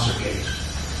Al-Nasr Gate.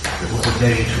 It was a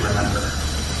day to remember.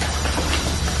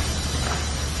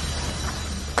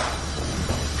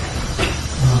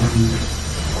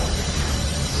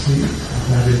 See,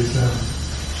 that is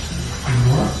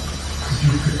more. Did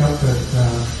you pick up that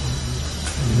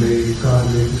may God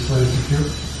make this land secure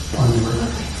on the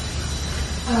earth?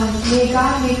 May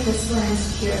God make this land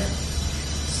secure.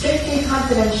 Strictly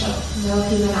confidential, no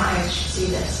human eye should see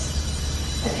this.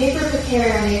 A paper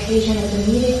prepared on the occasion of the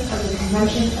meeting of the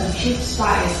Convention of Chief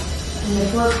Spies in the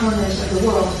four corners of the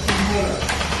world in Cairo,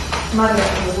 Mother of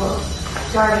the world,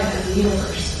 Garden of the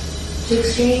universe, to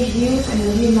exchange views and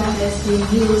review methods being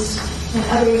used and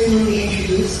others newly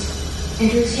introduced, and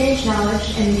to exchange knowledge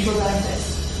and mutual benefits.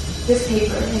 This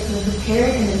paper has been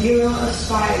prepared in the Bureau of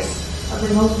Spies of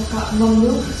the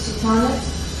Mamluk Sultanate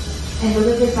and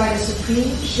delivered by the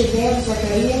Supreme Shebab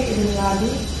Zakaria ibn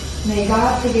Rabi. May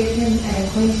God forgive him and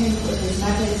acquaint him with his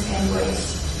methods and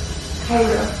ways.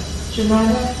 Cairo,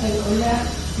 Jumada al-Ula,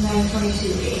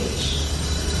 922 AH.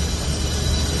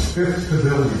 Fifth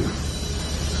Pavilion.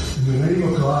 In the name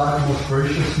of God, most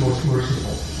gracious, most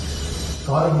merciful.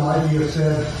 God Almighty has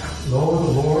said, Lo,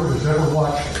 the Lord is ever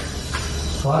watchful.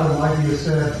 God Almighty has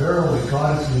said, Verily,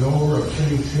 God is the knower of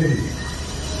things hidden.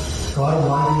 God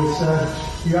Almighty has said,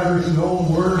 He utters no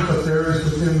word, but there is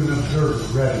within an observer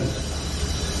ready.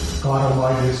 God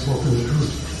Almighty has spoken the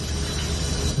truth.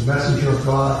 The messenger of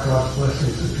God, God's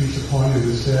blessings and peace upon him,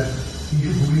 has said, He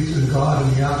who believes in God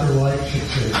and the afterlife should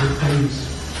say good things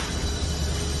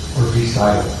or be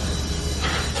silent.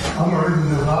 Amr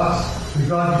ibn al-As, may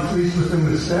God be pleased with him,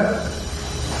 has said,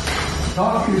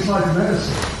 talking is like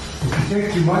medicine. If you take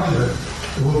too much of it,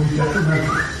 it will be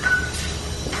detrimental.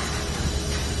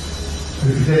 And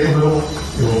if you take a little,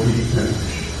 it will be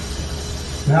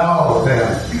beneficial. Now then,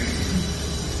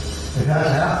 it has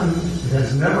happened, it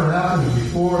has never happened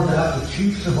before that the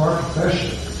chiefs of our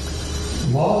profession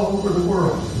from all over the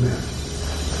world have met.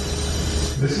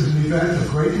 This is an event of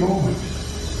great moment.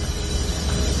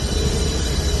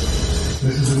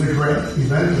 This is an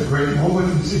event of great moment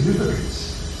and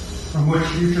significance, from which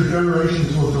future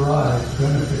generations will derive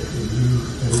benefit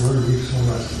and learn useful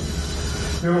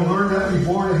lessons. They will learn that we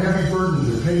bore a heavy burden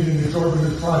and paid an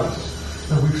exorbitant price,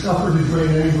 that we've suffered in great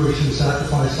anguish and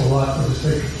sacrificed a lot for the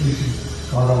sake of pleasing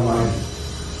God Almighty.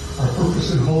 Our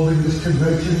purpose in holding this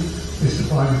convention is to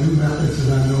find new methods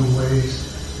and unknown ways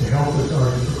to help with our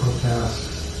difficult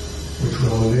tasks, which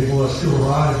will enable us to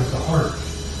arrive at the heart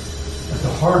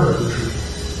of the truth.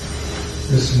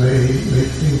 This may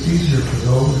make things easier for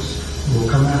those who will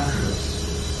come after us.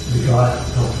 May God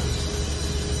help us.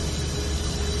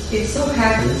 It so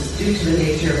happens, due to the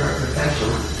nature of our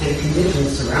profession and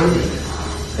conditions surrounding it,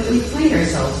 that we find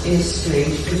ourselves in a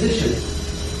strange position.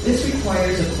 This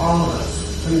requires of all of us,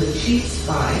 from the chief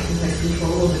spy who has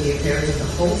control over the affairs of the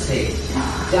whole state,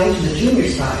 down to the junior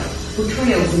spy who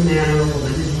trails a man or a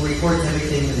woman and who reports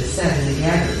everything that is said in the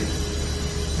gathering.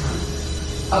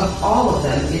 Of all of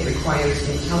them, it requires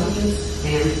intelligence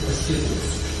and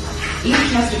astutness.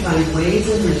 Each has to find ways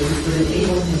and means that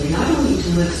enable him not only to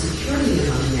live securely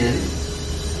among men,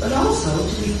 but also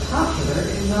to be popular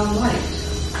and well-liked.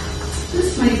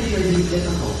 This might appear to be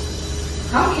difficult.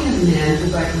 How can a man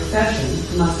who by profession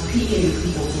must peek into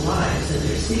people's lives and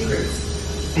their secrets,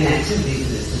 an activity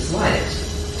that is disliked,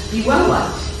 be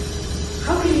well-liked?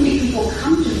 How can he make people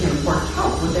come to him for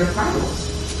help with their problems?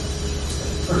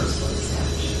 First, let's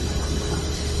establish an important point.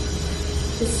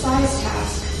 The spy's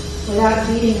task, without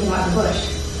beating about the bush,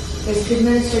 is to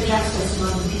administer justice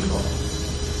among the people.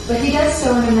 But he does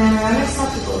so in a manner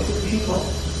unacceptable to the people.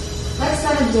 Let's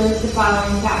then observe the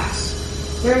following facts.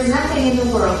 There is nothing in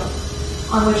the world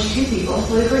on which two people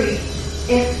would agree.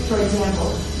 If, for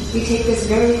example, we take this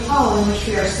very hall in which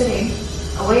we are sitting,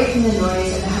 away from the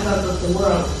noise and the hubbub of the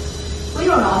world, we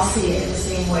don't all see it in the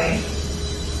same way.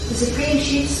 The Supreme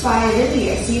Chief Spy of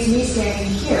India sees me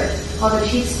standing here, while the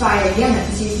Chief Spy of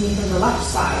Yemen sees me from the left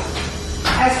side.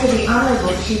 As for the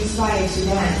Honorable Chief Spy of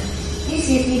Sudan, he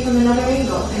sees me from another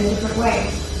angle in a different way.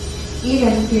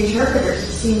 Even the interpreters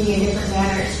see me in different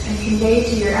manners and convey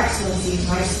to your excellencies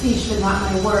my speech but not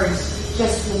my words,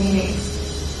 just the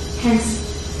meanings. Hence,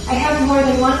 I have more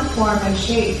than one form and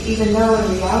shape, even though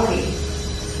in reality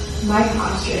my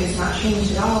posture has not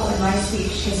changed at all and my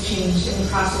speech has changed in the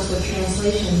process of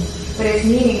translation, but its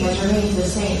meaning has remained the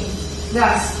same.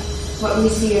 Thus, what we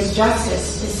see as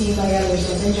justice is seen by others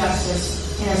as injustice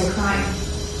and as a crime.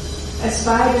 A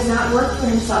spy does not work for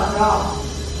himself at all.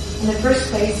 In the first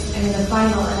place and in the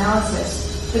final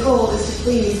analysis, the goal is to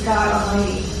please God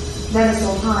Almighty, then the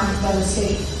Sultan, then the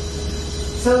state.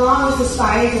 So long as the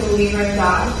spy is a believer in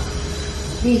God,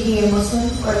 be he a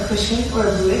Muslim or a Christian or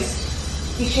a Buddhist,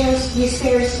 he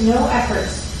spares no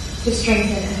efforts to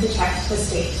strengthen and protect the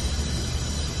state.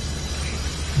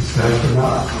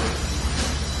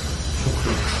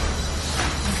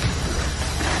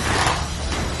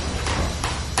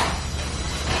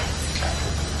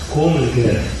 قوم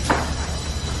الجاه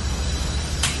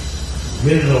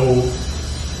جذعوا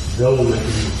دولة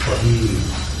قديم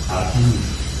عتيق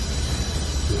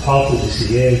يحاط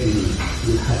بسياج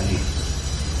من حديد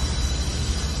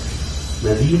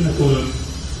مدينة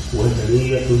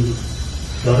وثنية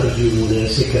ترجم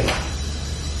ناسكة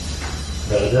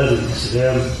بغداد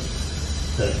الإسلام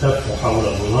تلتف حول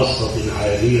منصة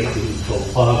عالية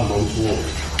فوقها المنصور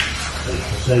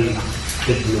الحسين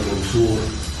ابن منصور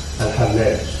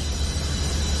الحلاج.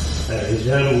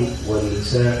 الرجال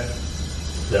والنساء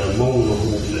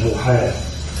يرمونه بالأوحاد.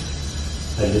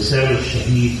 اللسان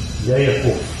الشهيد لا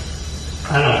يكف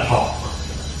أنا الحق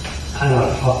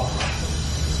أنا الحق.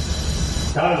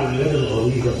 تعلو اليد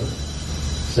الغليظة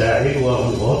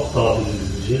ساعدها مغطى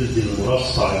بالجلد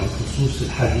المرصع بخصوص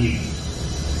الحديد.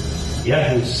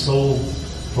 يهوي الصوت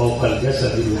فوق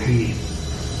الجسد الوحيد.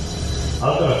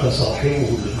 أدرك صاحبه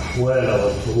الأحوال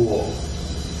والفروع.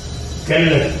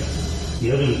 كلت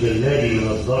يد الجلاد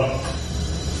من الضرب.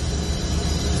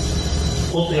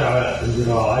 قطع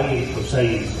ذراعي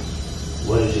الحسين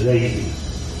ورجليه.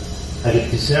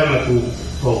 الابتسامة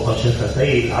فوق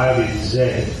شفتي العابد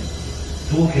الزاهد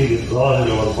توحي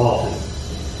بالظاهر والباطن.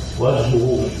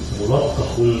 وجهه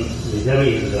ملطخ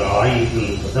بدم ذراعيه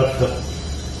المتدفق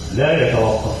لا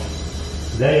يتوقف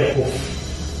لا يكف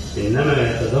إنما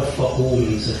يتدفق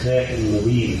من سخاء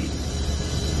مبين.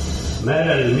 مال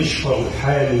المشفر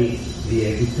الحامي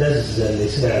ليهتز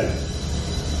اللسان.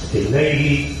 في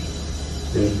الليل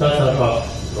انتثر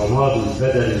رماد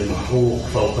البدن المحروق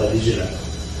فوق دجلة.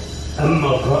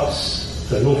 أما الرأس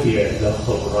فنفي إلى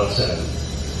خراسان.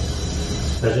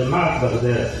 تجمعت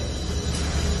بغداد.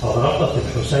 أغرقت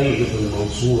الحسين بن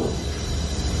منصور.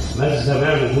 ما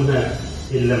الزمان هنا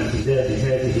إلا امتداد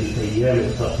هذه الأيام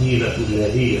الثقيلة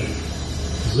النادية.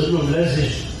 ظل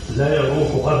لزج لا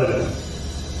يروح أبدا،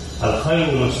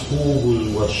 الخير مسكوب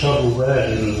والشر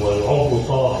باد والعمر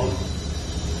طاغٍ.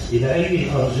 إلى أي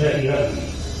الأرجاء يأوي؟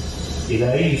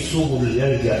 إلى أي السبل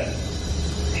يلجأ؟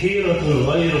 حيرة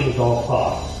غير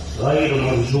متوقعة غير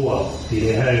مرجوة في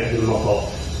نهاية المطاف.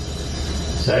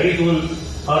 سعيد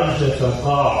أرجف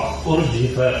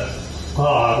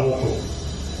قاع روحه،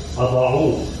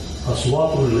 أضاعوه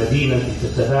أصوات المدينة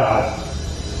تتباعد،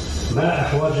 ما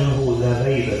أحوجه لا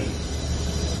غيبا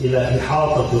إلى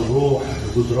إحاطة الروح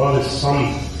بجدران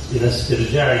الصمت، إلى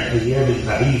استرجاع الأيام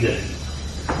البعيدة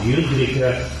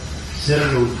ليدرك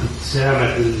سر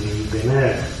الابتسامة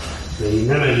للجمال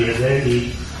بينما اليدان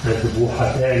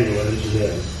مذبوحتان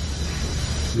ورجلان.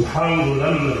 يحاول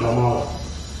لم الرماد،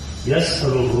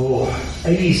 يسأل الروح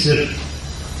أي سر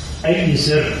أي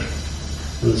سر.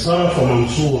 انصرف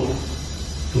منصور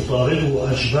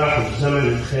تطارده أشباح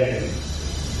الزمن الخائن.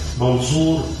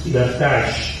 منصور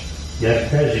يرتعش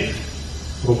يرتجف،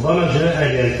 ربما جاء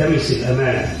ليلتمس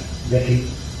الأمان، لكن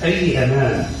أي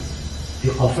أمان؟ في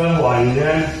قفاه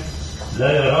عينان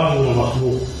لا يراه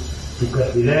مخلوق،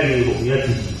 تكبلان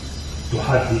رؤيته،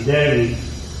 تحددان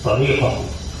طريقه.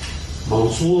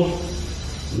 منصور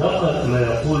نقل ما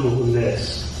يقوله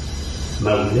الناس: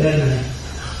 مولانا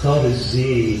اختار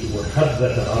الزين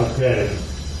وثبت الأركان،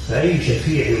 فأي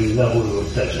شفيع له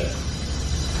المرتجى.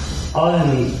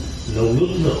 لو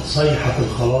يطلق صيحة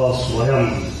الخلاص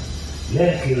ويمضي،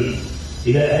 لكن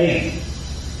إلى أين؟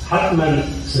 حتما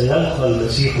سيلقى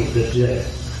المسيح الدجال.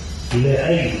 إلى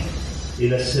أين؟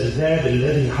 إلى السرداب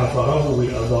الذي حفره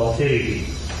بأظافره.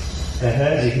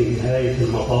 أهذه نهاية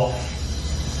المطاف؟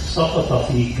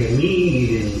 سقط في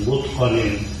كمين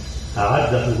متقن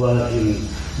أعده بارئ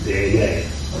بعناية.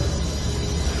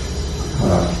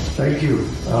 Thank you,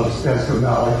 Ustaz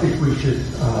Gamal. I think we should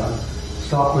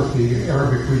stop with the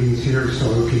Arabic readings here so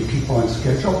we can keep on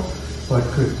schedule. But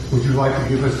would you like to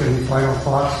give us any final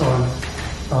thoughts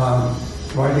on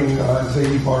writing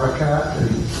Zaini Barakat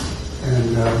and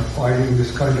finding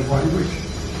this kind of language?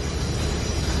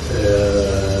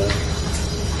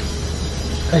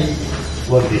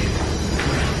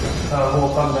 هو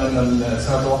قال أن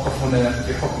سنتوقف هنا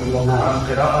بحكم الوقت عن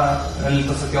القراءة. هل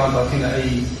تستطيع أن تعطينا أي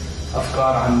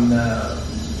أفكار عن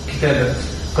كتابة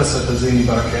قصة زيني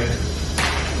بركات؟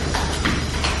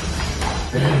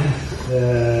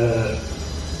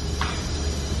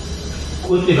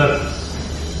 كتبت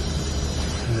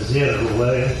هذه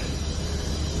الرواية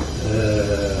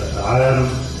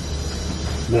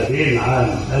ما بين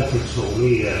عام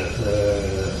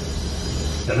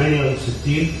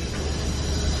 1968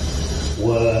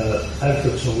 و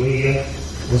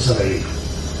 1970.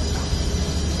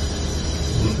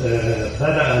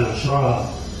 بدأ نشرها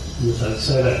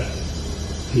مسلسلة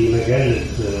في مجلة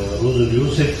روز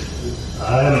يوسف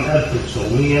عام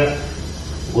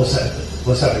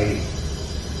 1970.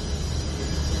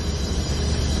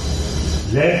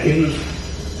 لكن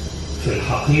في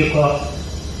الحقيقة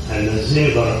أن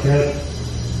زيني بركات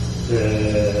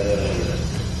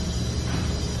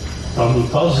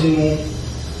تنتظم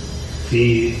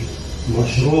في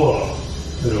مشروع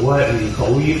روائي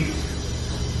طويل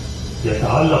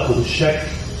يتعلق بالشكل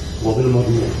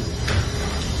وبالمضمون.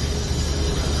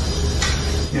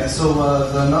 Yeah, so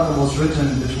the novel was written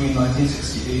between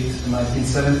 1968 and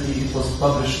 1970. It was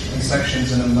published in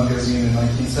sections in a magazine in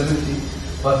 1970.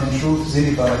 But in truth,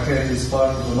 Zaini Barakat is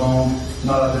part of a long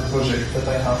narrative project that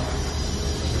I have.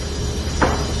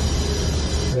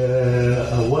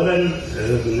 أولا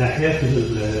من ناحية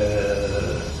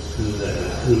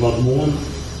المضمون،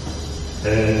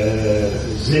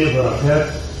 زيني بركات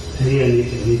هي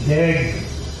نتاج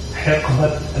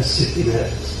حقبة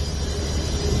الستينات.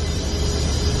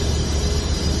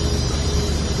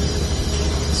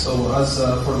 So as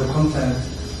for the content,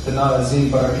 the novel Zaini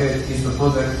Barakat is the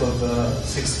product of the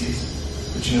 60s,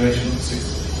 the generation of the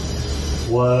 60s.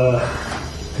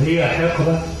 وهي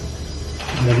حقبة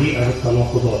مليئة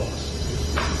بالتناقضات.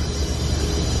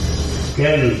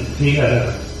 كان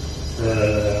فيها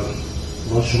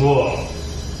مشروع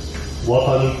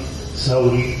وطني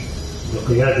ثوري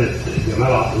بقيادة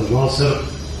جمال عبد الناصر،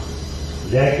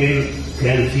 لكن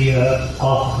كان فيها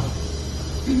قهر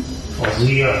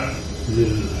فظيع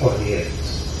للحريات.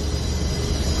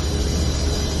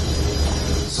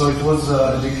 So it was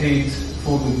a decade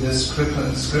full with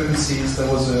discrepancies.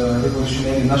 There was a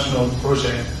revolutionary national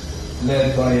project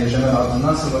led by Gamal Al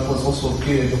Ghitany, but was also a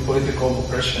period of political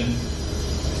oppression.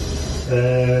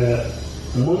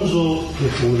 منذ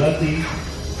طفولتي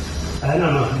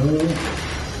أنا مهموم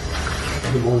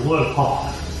بموضوع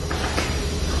القهر.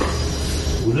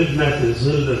 ولدنا في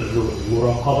ظل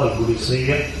المراقبة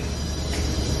البوليسية،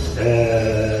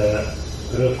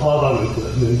 رقابة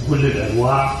من كل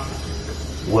الأنواع،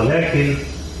 ولكن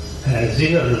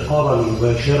هذه الرقابة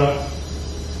المباشرة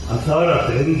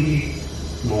أثارت عندي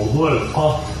موضوع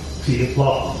القهر في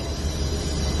إطلاقه.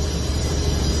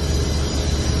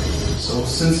 So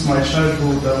since my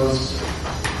childhood, I was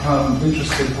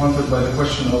haunted by the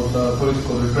question of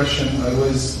political repression. I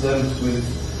always dealt with,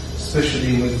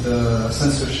 especially with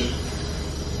censorship.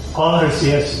 قهر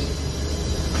سياسي،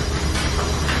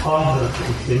 قهر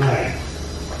اجتماعي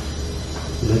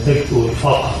نتيجته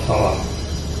الفقر طبعا،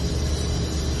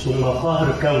 ثم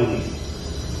قهر كوني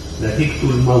نتيجته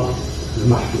الموت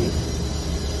المحتوم.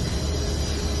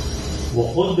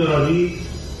 وقدر لي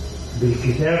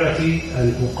بالكتابة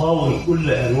أن أقاوم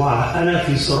كل أنواع. أنا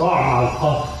في صراع مع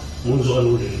القهر منذ أن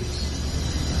ولدت،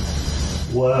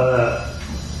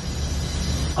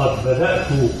 وقد بدأت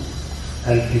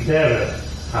الكتابة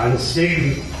عن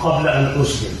السجن قبل أن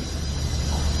أسلم.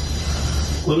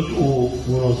 كنت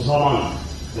منظما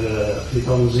في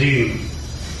تنظيم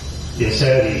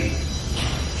يساري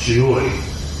شيوعي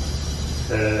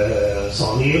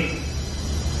صغير،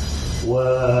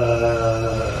 وتدربت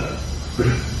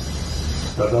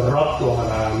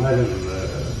على أعمال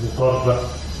المطاردة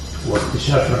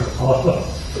واكتشاف الرقابة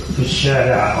في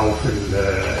الشارع أو في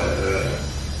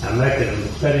الأماكن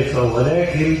المختلفة.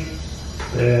 ولكن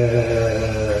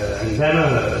عندما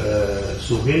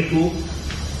سجنت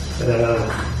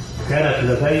كانت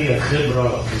لدي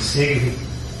خبرة في السجن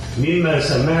مما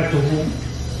سمعته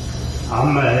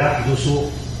عما يحدث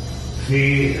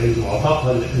في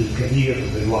المعتقل الكبير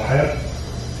بالواحات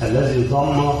الذي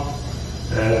ضم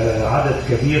عدد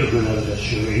كبير من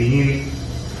الشيوعيين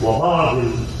وبعض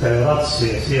التيارات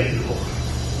السياسية الأخرى.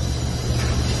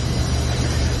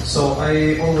 So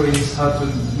I always had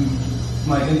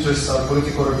my interests are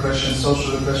political repression,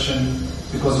 social repression,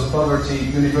 because of poverty,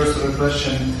 universal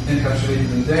repression,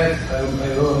 encapsulated in death. I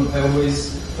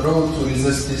always wrote to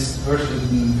resist this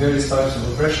various types of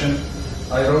oppression.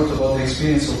 I wrote about the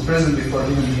experience of prison before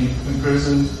even being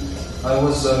imprisoned. I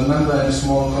was a member in a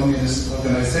small communist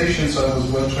organization, so I was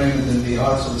well trained in the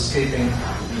arts of escaping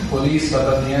police, but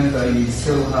at the end I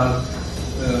still had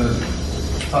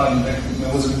time. I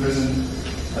was in prison,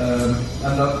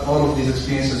 and that all of these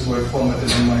experiences were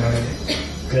formative in my writing.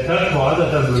 كتبت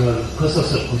عددا من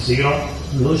القصص القصيرة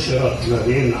نشرت ما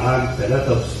بين عام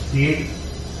 63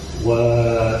 و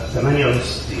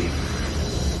 68.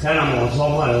 كان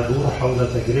معظمها يدور حول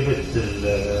تجربة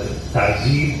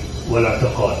التعذيب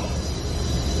والاعتقال.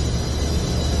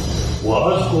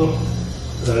 وأذكر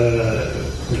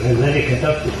أنني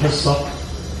كتبت قصة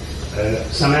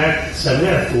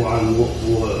سمعت عن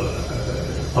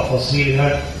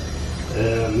تفاصيلها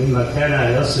مما كان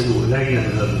يصل إلينا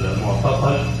من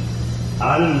المعتقل،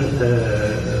 عن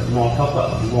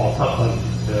معتقل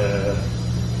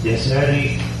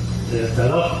يساري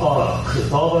تلقى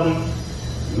خطابا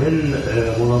من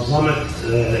منظمة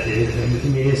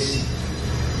المينيسي.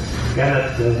 كانت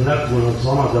هناك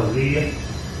منظمة دولية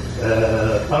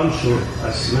تنشر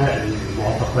أسماء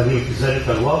المعتقلين في ذلك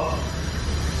الوقت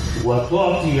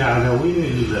وتعطي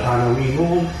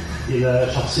عناوينهم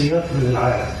إلى شخصيات من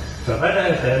العالم.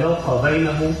 فبدأت علاقة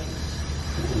بينه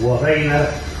وبين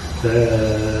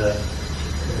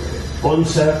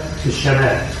أنثى في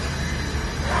الشمال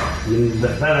من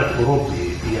بلد أوروبي.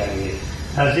 يعني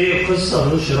هذه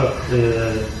القصة نشرت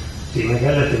في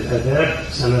مجلة الأداب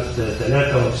سنة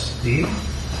 63.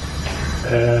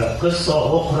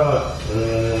 قصة أخرى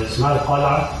اسمها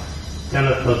القلعة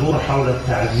كانت تدور حول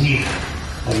التعذيب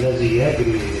الذي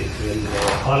يجري في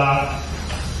القلعة.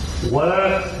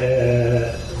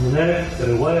 وهناك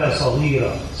رواية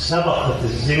صغيرة سبقت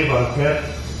الزين بركات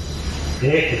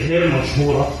غير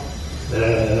مشهورة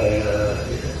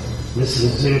مثل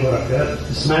الزين بركات،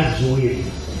 اسمها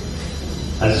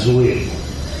الزويل.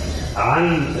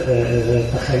 عن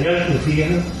تخيلت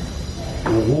فيها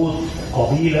وجود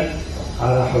قبيلة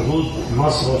على حدود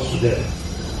مصر والسودان،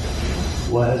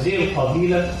 وهذه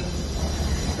القبيلة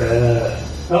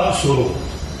تأسر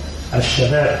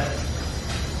الشباب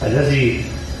الذي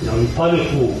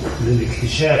ينطلق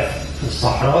للاكتشاف في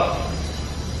الصحراء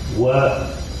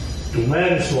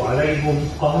وتمارس عليهم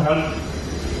قهرا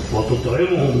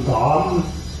وتطعمهم طعام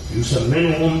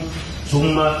يسمنهم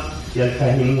ثم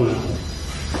يلتهمونهم.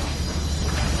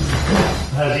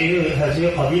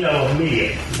 هذه قبيلة وهمية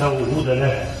لا وجود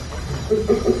لها.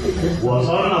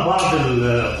 وظن بعض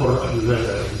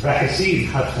الباحثين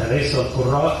حتى ليس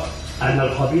القراء أن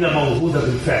القبيلة موجودة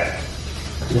بالفعل.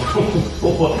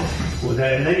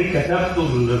 ولأنني كتبت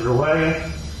الرواية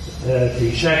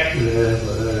في شكل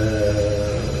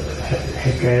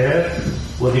حكايات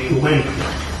ودوكيومنت،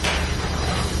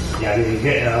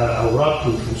 يعني أوراق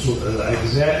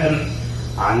أجزاء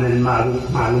عن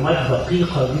معلومات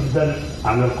دقيقة جدا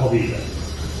عن القبيلة.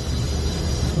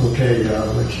 Okay,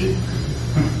 let's see.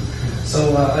 So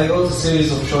I wrote a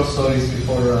series of short stories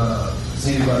before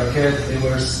Zini Barakat. They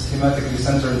were thematically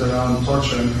centered around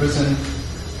torture in prison.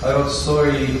 I wrote a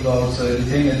story about a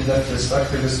detained leftist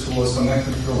activist who was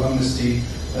connected through amnesty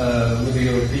with a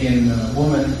European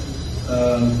woman.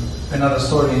 Another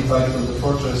story entitled The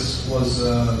Fortress was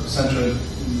centered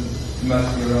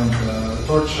thematically around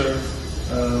torture.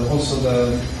 Also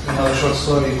another short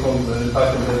story called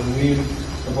titled The Wheel,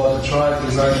 about a tribe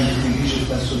residing between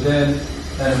Egypt and Sudan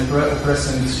and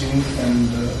oppressing its youth and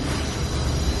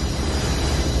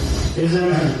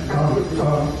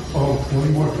one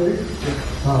more thing.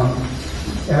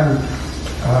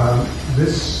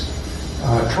 This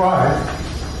tribe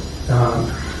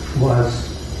was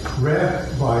read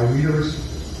by readers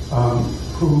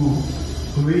who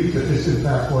believed that this in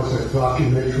fact was a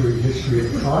documentary history of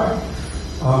the tribe.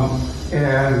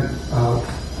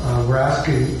 We're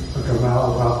asking Gamal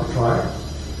about the tribe.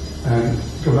 And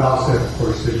Gamal said, of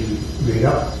course, that he made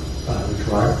up the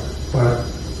tribe. But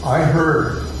I heard,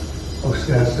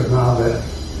 Ostaz Gamal, that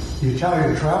the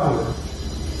Italian traveler,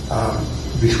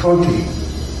 Visconti,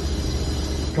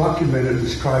 documented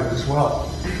this tribe as well.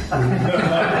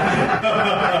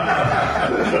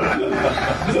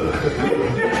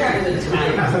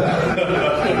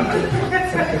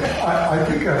 I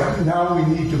think now we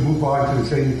need to move on to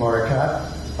Zini Barakat,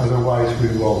 otherwise we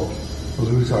will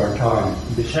lose our time.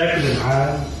 بشكل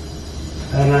عام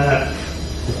أنا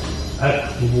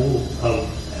أكتب أو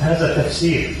هذا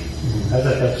تفسير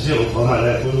ربما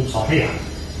لا يكون صحيحا،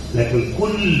 لكن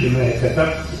كل ما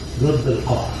كتبت ضد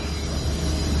القهر،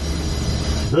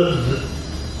 ضد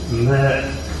ما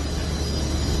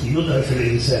يضعف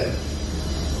الإنسان،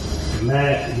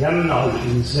 ما يمنع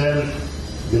الإنسان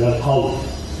من القول،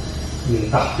 من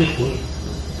تحقيق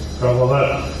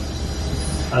رغباته.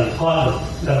 القهر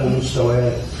له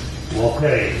مستويات: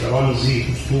 واقعي، رمزي،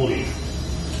 أسطوري،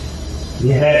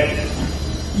 نهائي.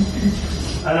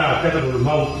 أنا أعتبر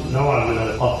الموت نوع من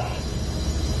القهر،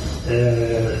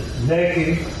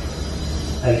 لكن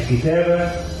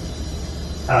الكتابة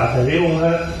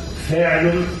أعتبرها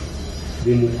فعل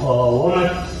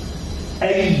بمقاومة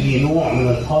أي نوع من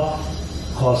القهر،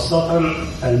 خاصة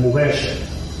المباشر،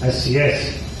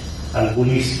 السياسي،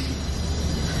 البوليسي.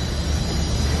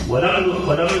 ولم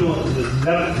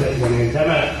يعني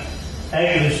عندما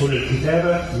أجلس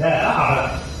للكتابة لا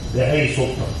أعبأ بأي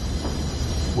سلطة،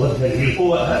 والدليل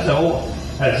هو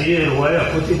هذه الرواية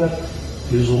كتبت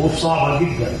في ظروف صعبة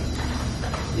جدا.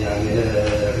 يعني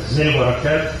زيني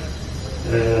بركات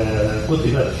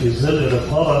كتبت في ظل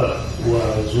رقابة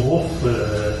وظروف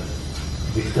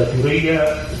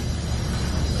ديكتاتورية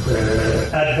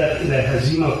أدت إلى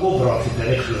هزيمة كبرى في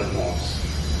تاريخ المعاصر.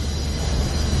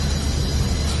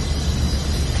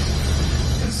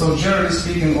 So generally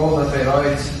speaking, all that I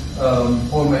write,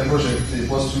 all my project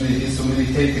is to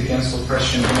militate against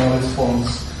oppression in all its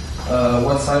forms.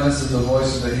 What silences the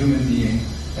voice of the human being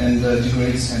and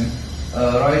degrades him.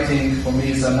 Writing for me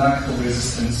is an act of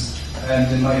resistance, and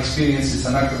in my experience, it's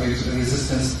an act of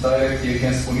resistance directly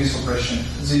against police oppression.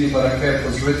 Zini Barakat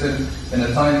was written in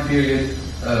a time period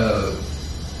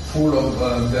full of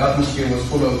the atmosphere was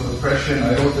full of oppression.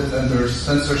 I wrote it under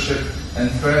censorship and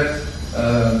threat.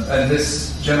 And this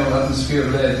general atmosphere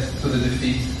led to the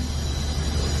defeat.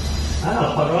 أنا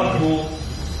قرأت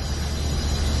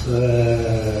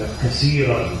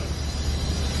كثيرا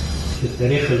في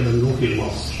التاريخ المملوكي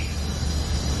المصري.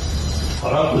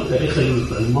 قرأت التاريخ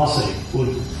المصري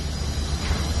كله.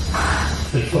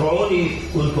 في الفرعوني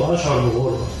كنت أشعر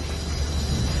بغربة،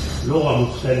 لغة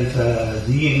مختلفة،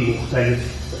 دين مختلف،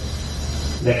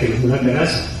 لكن هناك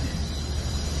نسب.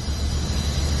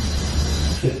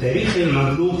 في التاريخ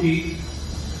المملوكي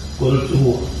كنت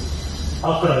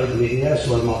أقرأ ابن إياس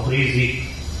والمقريزي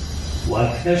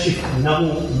وأكتشف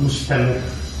أنه مستمر.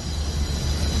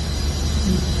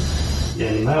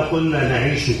 يعني ما كنا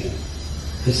نعيشه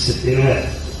في الستينات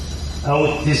أو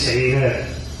التسعينات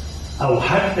أو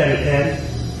حتى الآن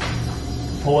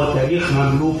هو تاريخ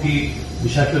مملوكي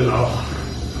بشكل آخر.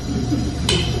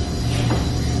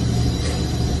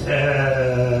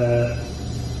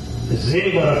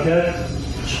 زيني بركات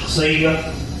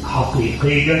شخصية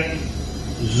حقيقية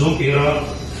ذكر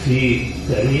في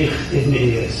تاريخ ابن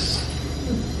إياس،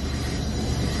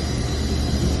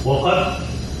 وقد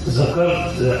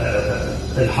ذكرت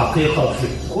الحقيقة في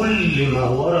كل ما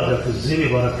ورد في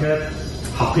زيني بركات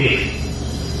حقيقي.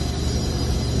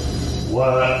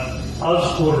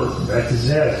 وأذكر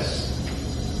باعتزاز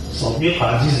صديق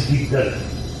عزيز جدا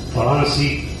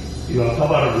فرنسي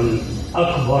يعتبر من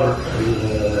أكبر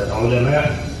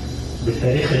العلماء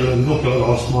بالتاريخ المملوكي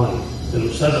والعثماني،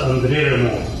 الأستاذ أندريه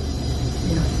ريمون.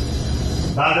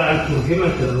 بعد أن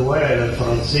ترجمت الرواية إلى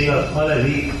الفرنسية قال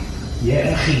لي: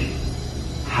 يا أخي،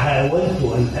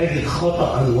 حاولت أن أجد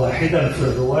خطأ واحدا في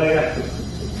الرواية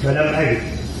فلم أجد.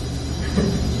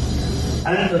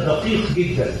 أنت دقيق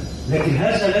جدا، لكن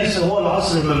هذا ليس هو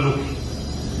العصر المملوكي.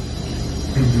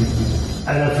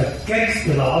 أنا فككت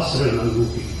العصر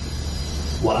المملوكي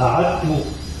وأعدت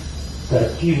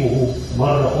تركيبه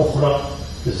مرة أخرى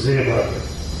في الزي بركة.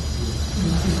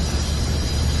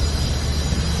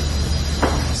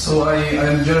 So I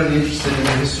am generally interested in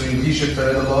the history of Egypt. I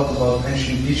read a lot about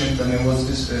ancient Egypt, and I was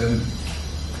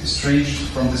estranged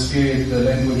from this period. The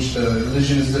language, the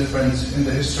religion is different. In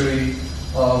the history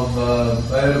of,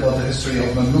 I read about the history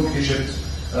of Mamluk Egypt,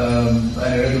 and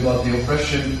I read about the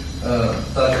oppression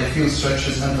that I feel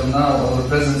stretches until now. Our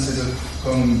presence is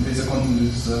the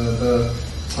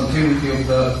continuity of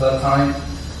that time.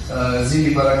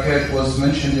 Zini Barakat was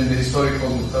mentioned in the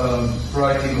historical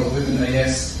writing of Ibn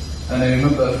Ayas. And I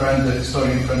remember a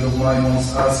historian friend of mine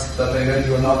once asked that I read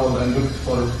your novel and looked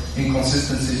for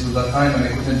inconsistencies with that time, and I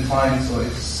couldn't find. So I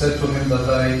said to him that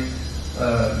I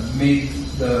made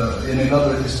an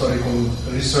elaborate historical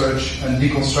research and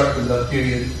deconstructed that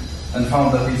period, and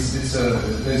found that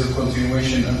there's a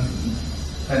continuation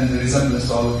and resemblance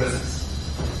to our presence.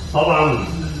 طبعا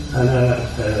أنا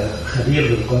خبير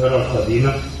بالقاهرة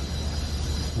القديمة،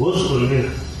 جزء منها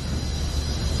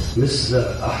مثل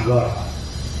أحجار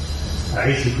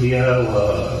أعيش فيها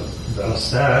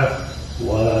ودرستها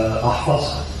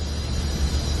وأحفظها.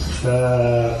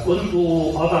 فكنت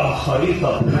أضع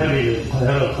خريطة أمامي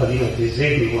للقاهرة القديمة في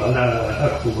ذهني وأنا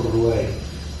أكتب الرواية.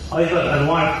 أيضا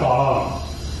أنواع الطعام،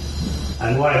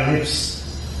 أنواع اللبس،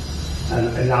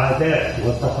 العادات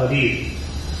والتقاليد.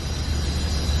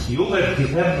 يوجد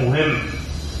كتاب مهم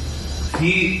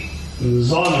في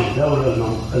نظام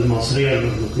الدولة المصرية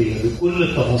المملوكية بكل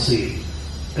التفاصيل،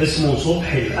 اسمه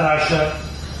صبحي الأعشى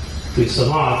في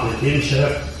صناعة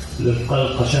الإنشاء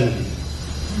للقشندي.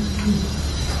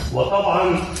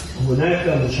 وطبعا هناك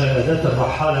مشاهدات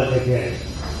الرحالة الأجانب.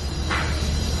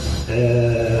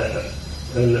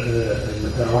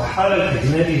 الرحالة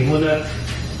الأجنبي هنا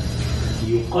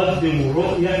يقدم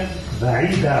رؤية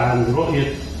بعيدة عن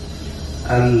رؤية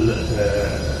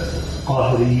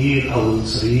القاهريين أو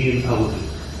المصريين أو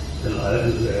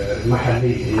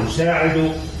المحليين.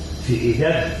 يساعد في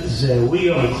إيجاد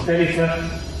زاوية مختلفة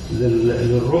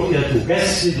للرؤية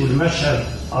تجسد المشهد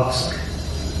أكثر.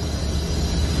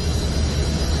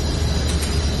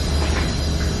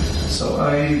 So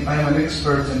I am an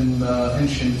expert in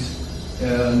ancient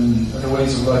the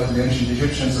ways of life of the ancient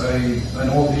Egyptians. And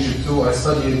old Egypt too. I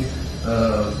studied.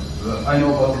 I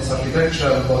know about its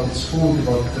architecture, about its food,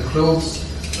 about the clothes.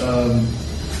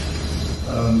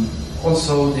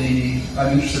 Also, I'm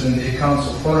interested in the accounts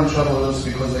of foreign travelers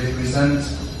because they present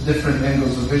different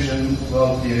angles of vision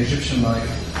about the Egyptian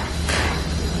life.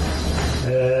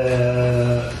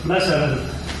 مثلا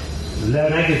لا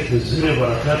نجد في الزين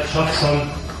بركات شخصا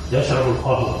يشرب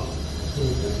القهوة.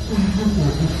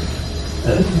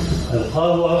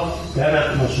 القهوة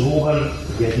كانت مشروبا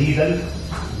جديدا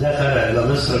دخل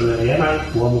إلى مصر من اليمن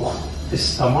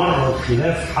واستمر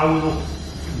الخلاف حوله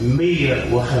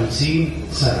 150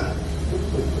 سنة.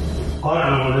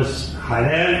 قرن ونصف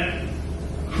حلال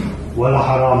ولا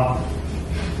حرام.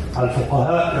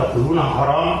 الفقهاء يقولون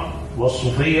حرام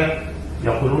والصوفية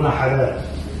يقولون حلال.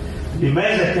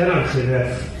 لماذا كان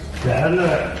الخلاف؟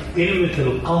 لأن كلمة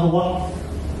القهوة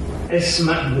اسم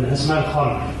من أسماء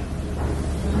الخمر.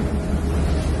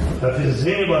 ففي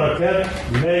الزين بركات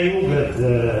لا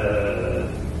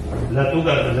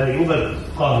يوجد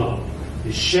قهوة.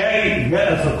 الشاي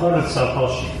جاء في القرن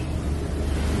 19.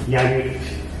 يعني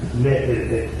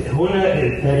هنا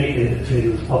في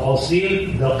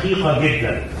التفاصيل دقيقة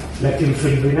جدا، لكن في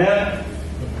البناء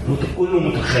كله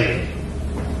متخيل.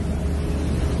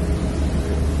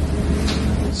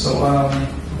 So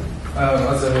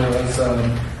as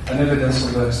an evidence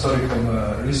of the historical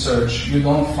research, you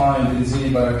don't find in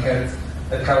Zini Barakat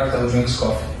a character who drinks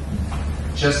coffee.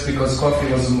 Just because coffee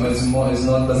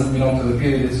doesn't belong to the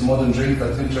period, it's a modern drink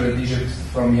that entered Egypt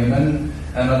from Yemen,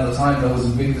 and at the time there was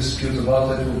a big dispute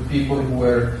about it with people who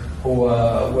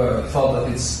thought that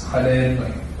it's halal,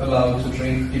 like allowed to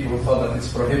drink, people who thought that it's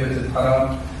prohibited,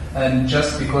 haram, and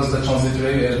just because the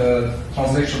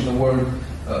translation of the word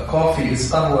coffee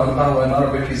is qahwa, and qahwa in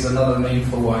Arabic is another name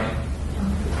for wine.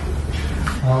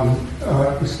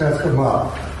 Ustaz Gamal,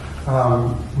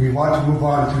 We want to move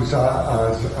on to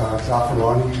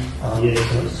Zafarani. Yes.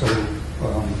 So,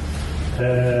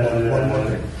 one more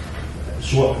thing.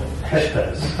 شو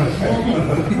حتى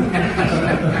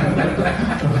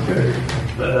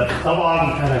طبعا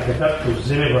انا كتبت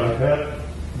الزمي بركات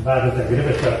بعد تجربه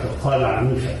الاعتقال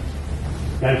عنيفه،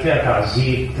 كان فيها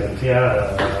تعذيب، كان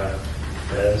فيها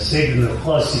سجن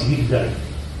قاسي جدا.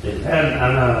 الان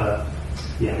انا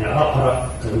يعني اقرا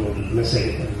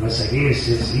المساجين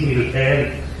السياسيين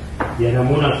الان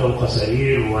ينامون فوق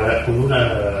سرير وياكلون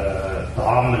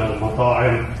طعام من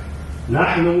المطاعم.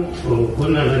 نحن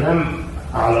كنا ننام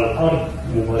على الارض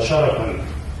مباشره،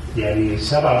 يعني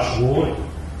 7 شهور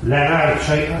لا نعرف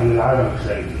شيء عن العالم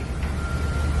الخارجي.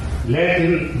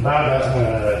 لكن بعد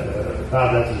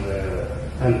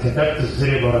ان كتبت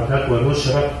الزمي بركات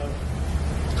ونشرت،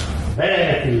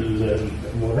 بدأت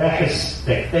المباحث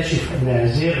تكتشف أن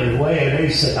هذه الرواية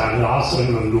ليست عن العصر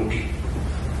المملوكي.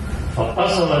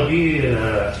 فاتصل بي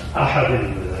أحد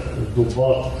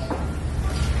الضباط،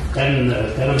 كان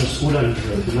مسؤولا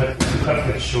في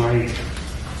مكتب الشيوعية،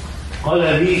 قال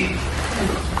لي: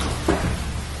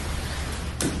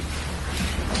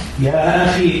 يا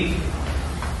أخي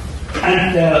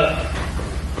أنت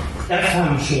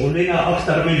تفهم شغلنا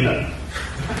أكثر منا،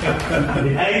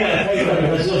 من أين أتيت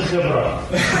بهذه الخبرة؟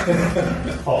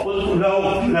 فقلت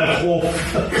له: من الخوف.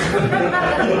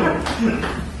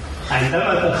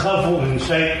 عندما تخاف من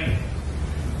شيء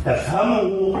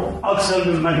تفهمه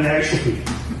أكثر ممن يعيش فيه،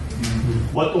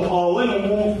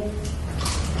 وتقاومه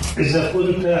إذا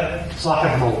كنت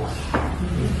صاحب موقف.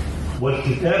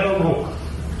 والكتابة موقف،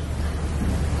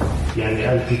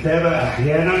 يعني الكتابة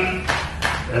أحيانا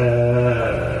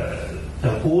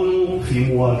تكون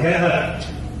في مواجهة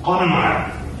قمع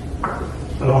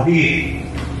رهيب،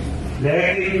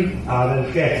 لكن على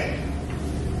الكاتب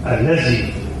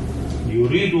الذي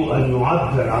يريد أن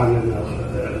يعبر عن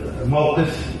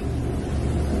الموقف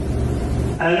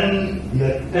أن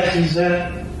يتخذ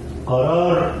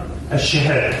قرار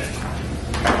الشهادة،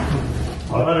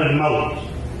 قرار الموت.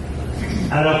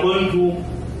 أنا كنت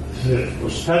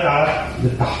استدعى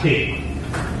للتحقيق،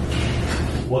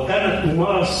 وكانت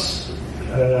تمارس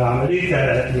عملية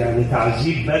يعني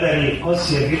تعذيب بدني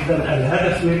قاسية جدا.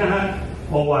 الهدف منها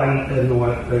هو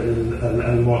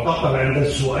المعتقل عند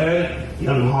السؤال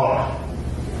ينهار.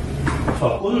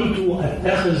 فكنت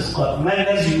أتخذ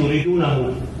ما الذي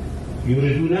يريدونه؟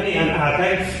 يريدونني أن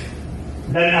أعترف؟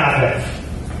 لن أعترف.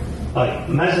 طيب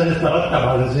ماذا يترتب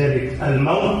على ذلك؟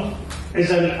 الموت.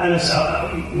 إذن أنا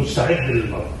مستعد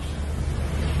للموت.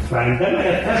 فعندما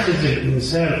يتخذ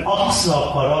الإنسان أقصى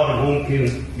قرار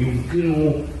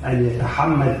يمكنه أن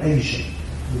يتحمل أي شيء.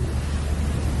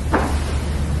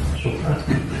 شكرا.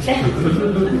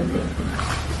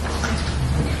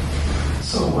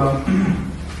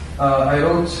 I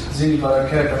wrote Zini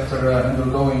Barakat after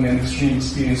undergoing an extreme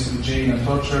experience with jail and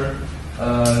torture.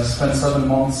 Spent 7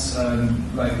 months,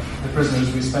 like the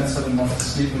prisoners, we spent 7 months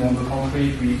sleeping on the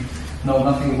concrete. We know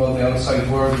nothing about the outside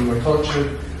world. We were tortured.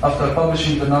 After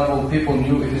publishing the novel, people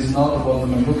knew it is not about the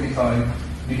Mamluki time.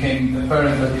 It became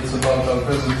apparent that it's about our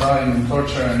present time and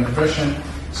torture and oppression.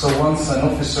 So once an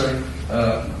officer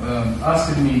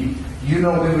asked me, you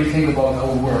know everything about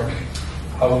our work,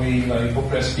 how we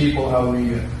oppress people, how we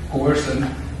coerce them.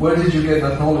 Where did you get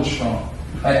that knowledge from?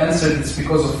 I answered, it's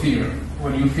because of fear.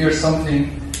 When you fear something,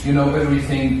 you know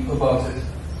everything about it.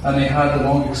 And I had a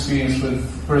long experience with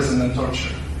prison and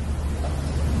torture.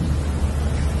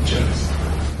 Cheers.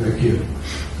 Thank you.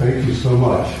 Thank you so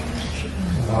much.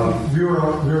 We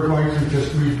are going to just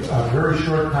read very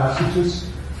short passages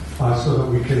so that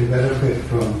we can benefit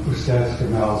from Ustaz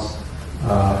Gamal's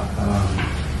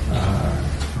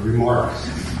remarks.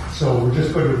 So we're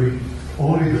just going to read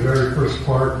only the very first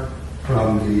part from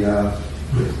the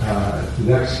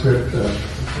next script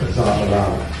that's on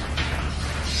around.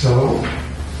 So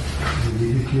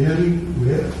we begin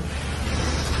with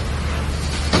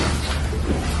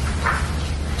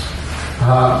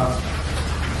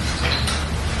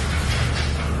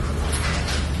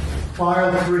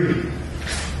File 3,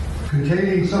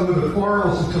 containing some of the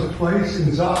quarrels that took place in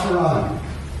Zafarani,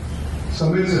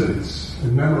 some incidents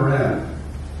and memorandum.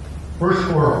 First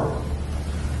quarrel.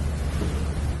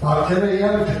 About 10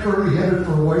 a.m., Takuri headed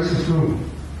for Weiss's room.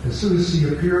 As soon as he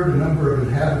appeared, a number of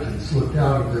inhabitants looked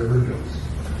out of their windows.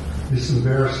 This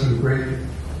embarrassed them greatly.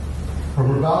 From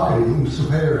her balcony,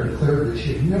 Suhair declared that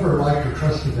she had never liked or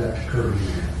trusted that Takuri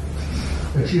man,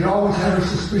 that she had always had her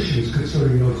suspicions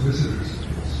concerning those visitors of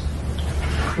his.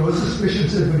 Those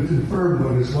suspicions had been confirmed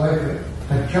when his wife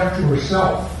had kept to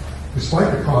herself, despite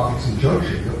the Prophet's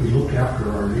injunction that we look after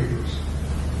our neighbors,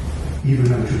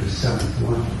 even unto the 7th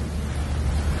one.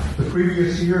 The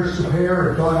previous year, Suhair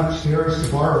had gone upstairs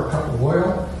to borrow a cup of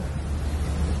oil,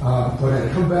 but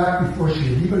had come back before she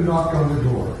had even knocked on the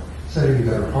door, saying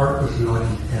that her heart was not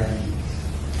at ease.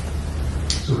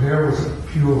 Suhair was a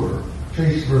pure,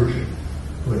 chaste virgin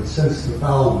who had sensed the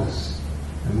foulness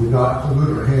and would not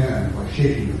pollute her hand by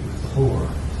shaking it with the whore.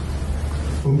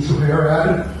 Suhair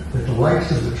added that the likes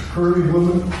of the curly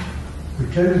women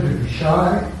pretended to be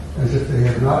shy as if they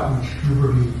had not reached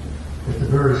puberty, at the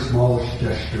very smallest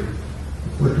gesture, the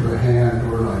flick of a hand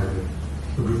or an eyelid,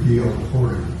 would reveal the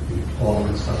horror in all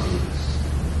its ugliness.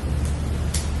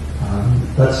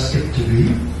 Let's skip to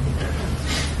B.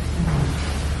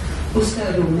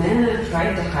 Ustad Rumana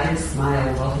tried to hide a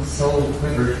smile while his soul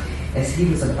quivered as he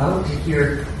was about to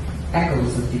hear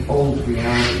echoes of the old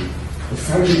reality. The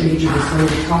sergeant major was going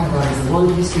to talk about his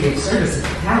long history of service at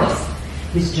the palace,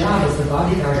 his job as the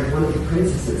bodyguard of one of the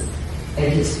princesses,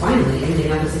 and his finally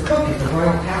ending up as a cook at the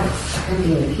royal palace,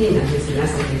 accompanying the king on his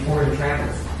domestic and foreign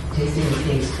travels, tasting the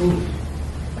king's food.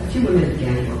 A few women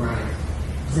began to arrive.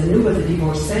 Zanuba, the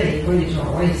divorcee, pointed to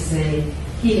her wife, saying,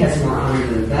 "He has more honor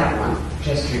than that one,"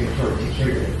 gesturing toward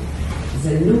Takirli.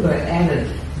 Zanuba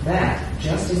added that,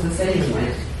 just as the saying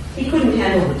went, "He couldn't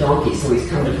handle the donkey, so he's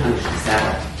come to punish the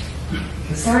saddle."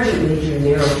 The sergeant major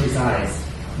narrowed his eyes.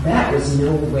 That was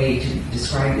no way to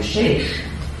describe the sheikh.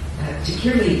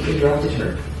 Takirli interrupted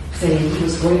her, saying he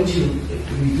was going to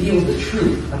reveal the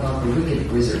truth about the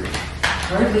wicked wizard.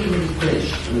 Hardly had he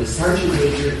finished when the sergeant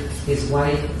major, his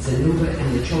wife, Zanuba,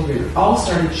 and the children all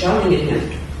started shouting at him.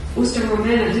 Usta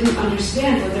Romana didn't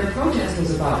understand what their protest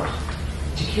was about.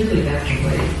 Takirli backed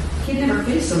away. He'd never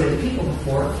faced so many people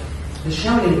before. The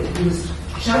shouting that he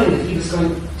was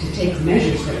going to take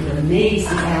measures that would amaze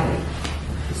the alley.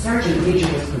 The sergeant major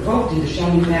was provoked into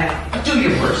shouting back, "Do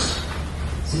your worst."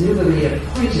 Zanuba made a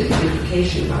pointed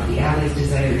implication about the alley's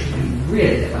desire to be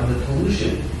rid of the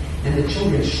pollution, and the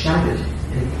children shouted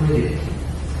and pointed at him.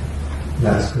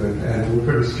 That's good. And we're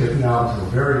going to skip now to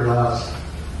the very last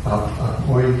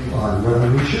point on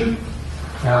revolution.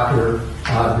 After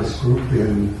this group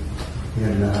in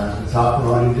the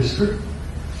Zafarani district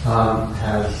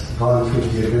has gone through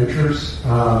the adventures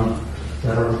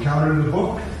that are recounted in the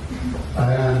book.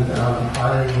 And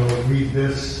I will read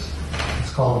this.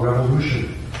 It's called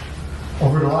Revolution.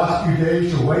 Over the last few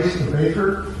days, Uwais the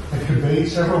baker had conveyed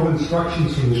several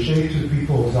instructions from the sheikhs and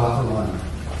people of Zafarani.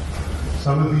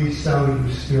 Some of these sounded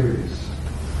mysterious,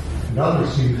 and others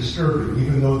seemed disturbing,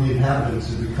 even though the inhabitants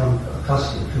had become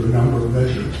accustomed to a number of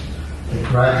measures that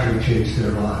gradually changed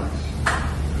their lives.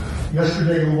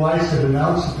 Yesterday, Uwais had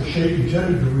announced that the sheikh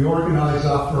intended to reorganize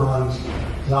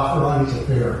Zafarani's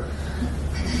affair.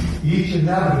 Each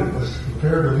inhabitant was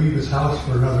prepared to leave his house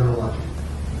for another lodging.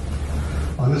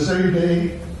 On the same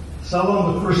day,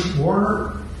 Salam, the first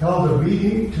warner, held a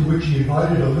meeting to which he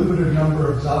invited a limited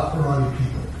number of Zafarani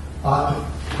people: Atif,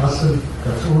 Hassan,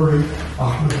 Katsuri,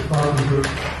 Ahmed the Carpenter,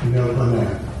 and El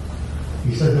Banan.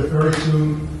 He said that very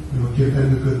soon he would give them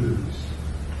the good news.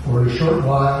 For in a short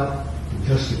while, in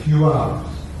just a few hours,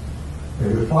 they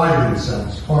would find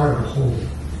themselves part of the whole.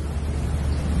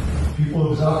 The people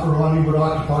of Zafarani would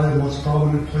occupy the most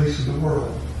prominent place in the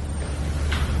world.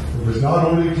 It was not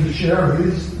only to share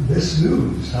this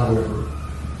news, however,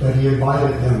 that he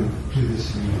invited them to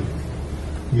this meeting.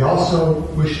 He also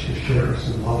wished to share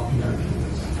some lofty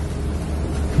ideas.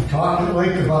 He talked at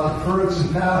length about the currents and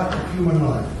path of human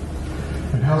life,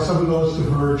 and how some of those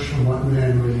diverged from what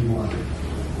man really wanted.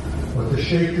 What the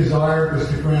sheikh desired was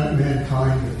to grant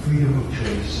mankind the freedom of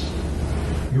choice.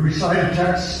 He recited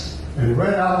texts and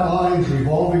read out lines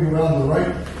revolving around the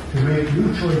right to make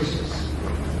new choices.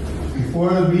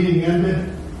 Before the meeting ended,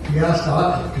 he asked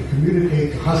Atif to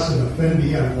communicate to Hassan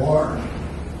Effendi Anwar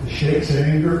the sheikh's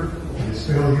anger and his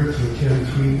failure to attend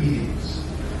 3 meetings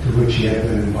to which he had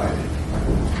been invited.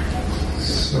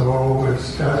 So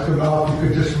it's Gamal, if you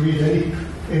could just read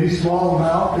any small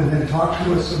amount and then talk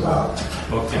to us about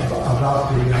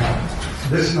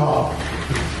this novel.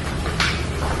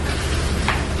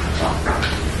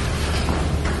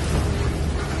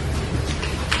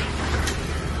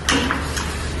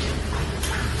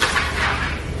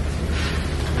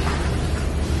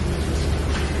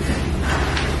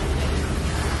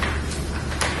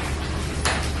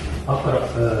 أقرأ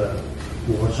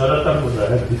مباشرة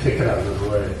ولا أدي فكرة عن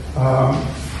الرواية؟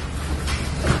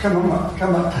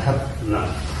 كما تحب.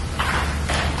 نعم.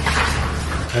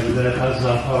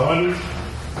 الزعفراني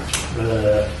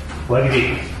وجدي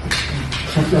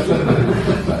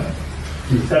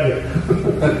انتبه.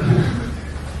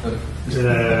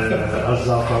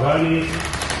 الزعفراني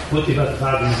كتبت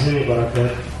بعد نزول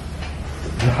بركات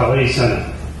بحوالي سنة.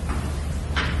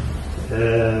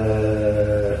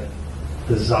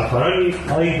 الزعفراني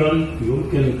أيضا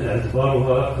يمكن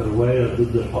اعتبارها رواية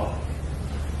ضد القهر،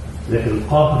 لكن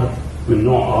القهر من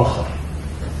نوع آخر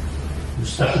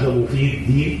يستخدم فيه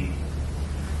الدين،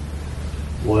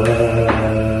 و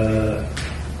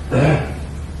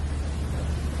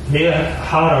هي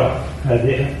حارة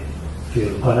هادئة في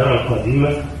القاهرة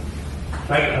القديمة،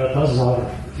 فجأة تظهر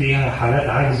فيها حالات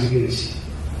عجز جنسي،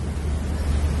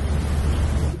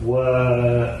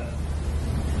 ويفكر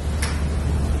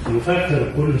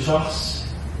كل شخص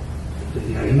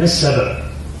يعني ما السبب؟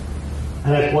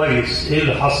 أنا كويس، إيه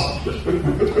اللي حصل؟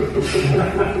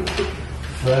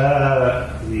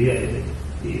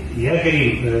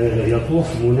 فيجري يطوف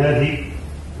منادي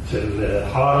في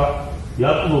الحارة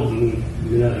يطلب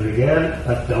من الرجال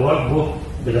التوجه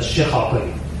إلى الشيخ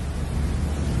عطية.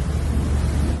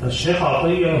 الشيخ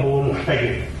عطية هو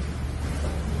محتجب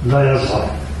لا يظهر،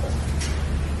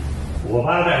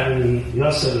 وبعد أن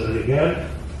يصل الرجال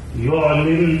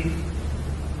يعلن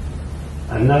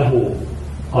أنه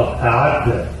قد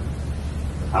أعد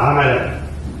عملا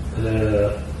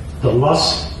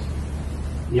طلاسم،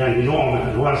 يعني نوع من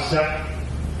أنواع السحر،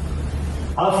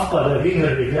 أفقد به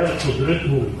الرجال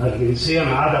قدرتهم الجنسية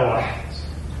ما عدا واحد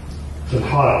في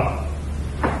الحارة،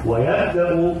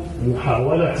 ويبدأ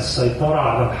محاولة السيطرة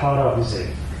على الحارة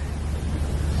بذلك.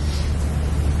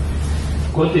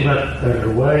 كتبت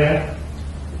الرواية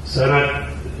سنة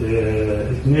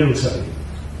 72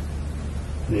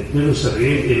 من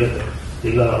 72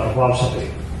 إلى 74.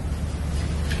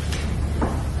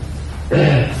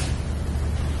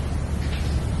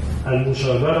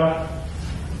 المشاجرة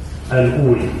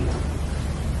الأولى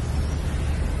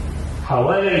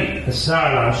حوالي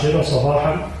الساعة 10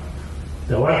 صباحا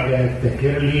توجه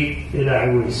التكرلي إلى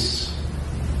عويس.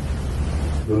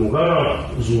 بمجرد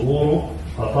ظهوره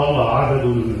أطلع عدد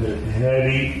من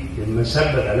الأهالي مما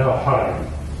سبب له حرجا،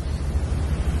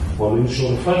 ومن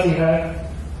شرفتها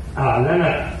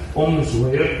أعلنت أم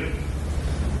زهير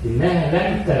إنها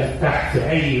لم ترتاح في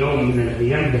أي يوم من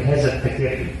الأيام بهذا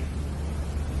التكرلي.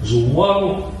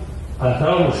 زواره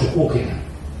أثاروا شكوكها،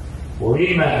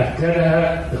 ومما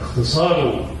أكدها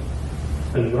اختصار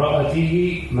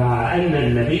امرأته مع أن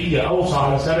النبي أوصى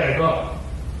على 7 جار.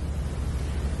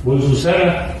 منذ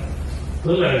سنة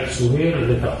طلعت سهير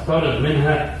لتقترض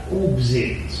منها كوب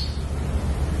زيت،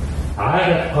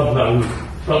 عادت قبل أن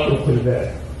تطرق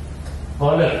الباب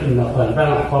قالت إن قلبها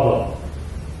انقبض.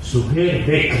 سهير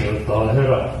بكر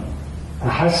طاهرة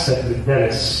أحست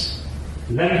بالدنس،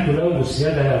 لم تلوث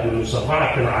يدها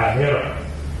بمصافحة العاهرة.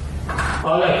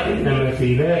 قالت إنما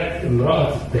في بال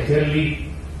امرأة التكرلي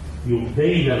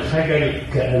يبدين الخجل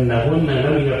كأنهن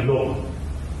لم يبلغن،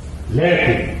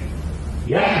 لكن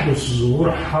يحدث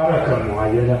ظهور حركة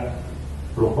معينة،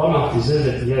 ربما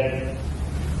اهتزازة يد،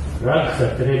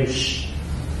 رجفة رمش.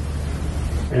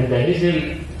 عندئذ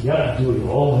يبدو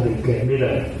العهر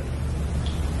كاملا.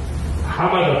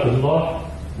 حمدت الله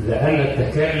لأن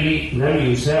التكرلي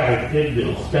لم يساعد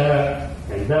ابن أختها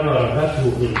عندما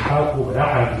رغبته إلحاقه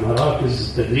بأحد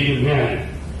مراكز التدريب المهني.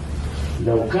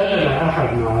 لو كان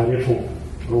أحد معارفه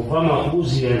ربما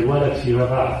أوذي الولد فيما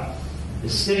بعد.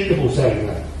 الست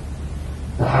مسيلمة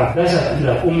تحدثت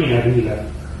إلى أم نبيلة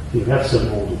في نفس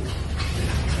الموضوع.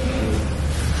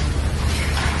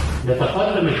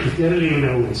 يتقدم التكرلي من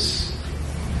عويس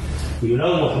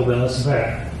يلوح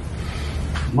بأسباب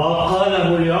ما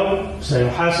قاله اليوم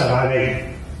سيحاسب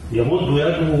عليه. يمد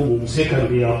يده ممسكا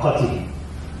بياقته.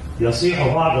 يصيح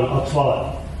بعض الأطفال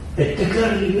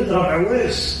التكرلي يضرب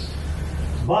عويس.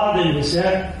 بعض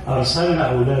النساء أرسلن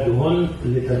أولادهن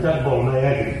لتتبع ما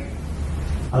يجري،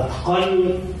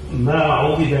 أتقنوا ما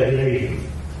عُبد إليهم،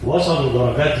 وصلوا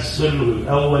درجات السلم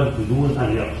الأول بدون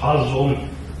أن يلحظهم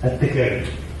التكرلي.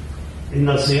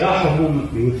 إن صياحهم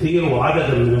يثير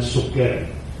عددا من السكان.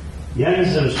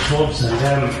 ينزل الصوت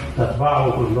سلام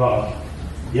تتبعه امرأة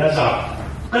يزعق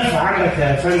قف عنك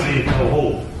يا فندي انت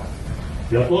وهو.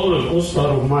 يطل الأسطى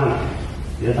رمانة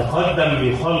يتقدم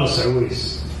ليخلص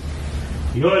عويس.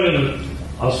 يعلن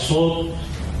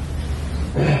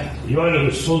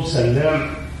الصوت سلام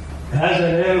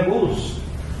هذا لا يجوز.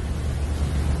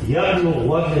 يبلغ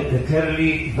وجه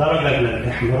التكرلي درجة من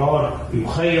الإحمرار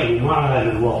يخيل معها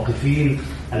للواقفين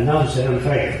أنه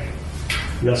سينفجر.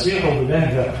 يصيح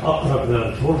بلهجة أقرب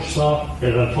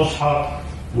إلى الفصحى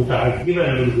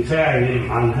متعجبا من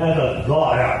دفاعهم عن هذا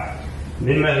الضائع،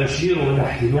 مما يشير إلى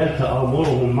احتمال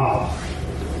تآمرهم معه.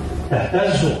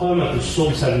 تهتز قامة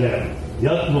الصوت سلام.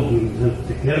 يطلب من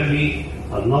التكرلي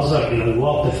النظر إلى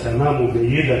الواقف أمامه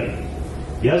جيدا.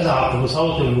 يزعق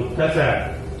بصوت مرتفع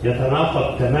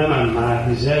يتناقض تماما مع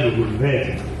اهتزاله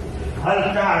الباكر.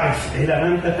 هل تعرف إلى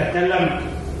من تتكلم؟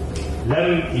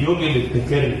 لم يجب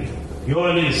التكرلي.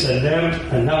 يعلن سلام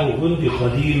أنه جندي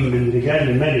قديم من رجال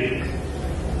الملك.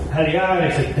 هل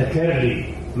يعرف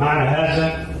التكري معنى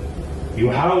هذا؟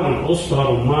 يحاول الأسطى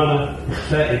رمانة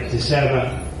إخفاء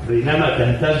ابتسامة بينما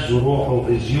تهتز روحه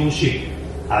إذ يوشك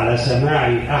على سماع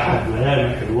أحد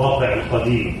ملامح الواقع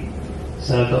القديم.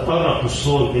 سيتطرق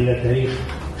الصوت إلى تاريخ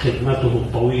خدمته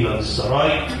الطويلة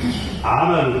للسراي،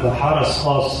 عمله كحرس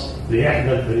خاص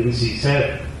لإحدى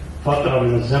البرنسيسات فترة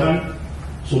من الزمن،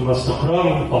 ثم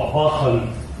استقراره طباخا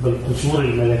بالقصور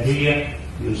الملكية،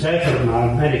 يسافر مع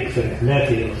الملك في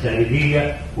رحلاته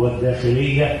الخارجية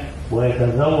والداخلية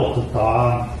ويتذوق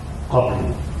الطعام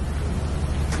قبله.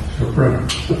 شكرا.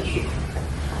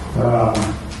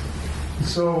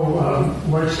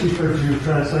 White speaker, do you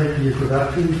translate the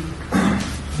introduction?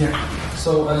 Yeah.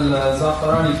 So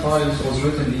Al-Za'farani Files was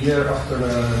written a year after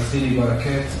Zini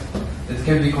Barakat. It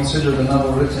can be considered a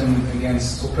novel written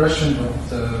against oppression, but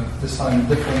this time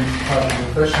different type of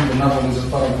oppression. The novel is a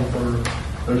parable for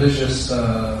religious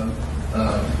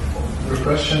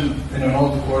repression in an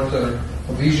old quarter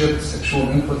of Egypt. Sexual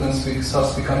impotence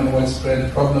starts becoming a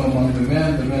widespread problem among the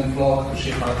men. The men flock to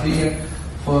Sheikh Atiyah,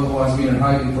 who has been in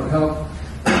hiding for help.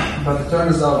 But it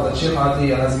turns out that Sheikh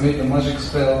Atiyah has made a magic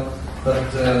spell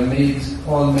that made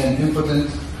all men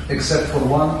impotent except for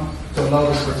one, to allow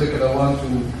this particular one to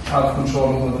have control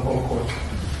over the whole court.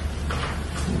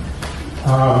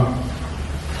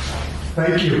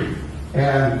 Thank you.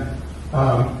 And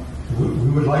we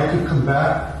would like to come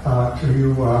back to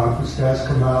you, Ustaz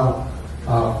Gamal,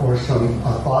 for some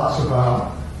thoughts about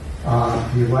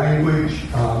the language,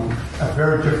 a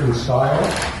very different style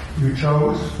you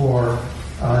chose for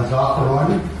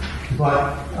Za'farani.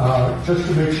 But just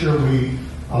to make sure we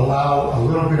allow a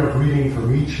little bit of reading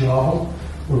from each novel,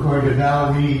 we're going to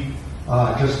now read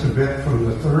just a bit from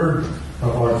the third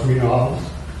of our three novels,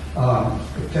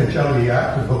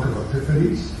 Tejalliyat, the Book of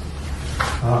Epiphanies,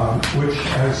 which,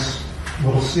 as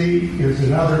we'll see, is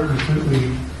another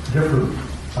completely different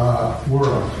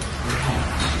world.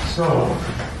 So,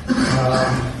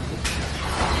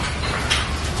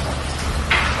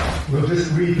 we'll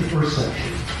just read the first section.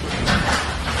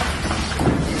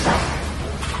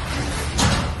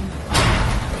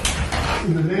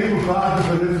 In the name of God, the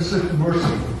Beneficent and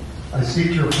Merciful, I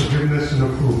seek your forgiveness and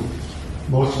approval,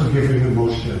 most forgiving and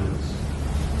most generous.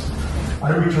 I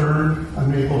returned,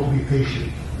 unable to be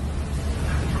patient.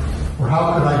 For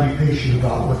how could I be patient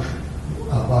about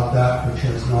that which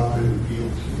has not been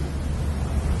revealed to me?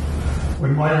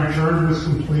 When my return was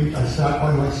complete, I sat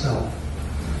by myself,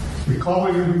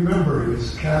 recalling and remembering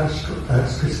his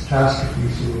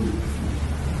catastrophes looming.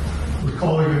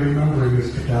 Recalling and remembering his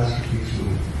catastrophes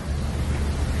looming.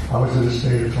 I was in a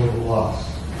state of total loss,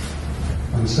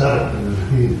 unsettled and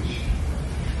unhinged,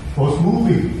 both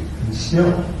moving and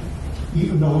still,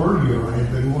 even though earlier I had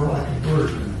been more like a bird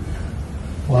than a man,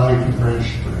 flying from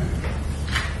branch to branch.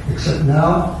 Except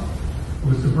now, it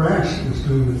was the branch that was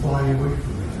doing the flying away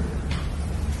from me.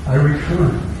 I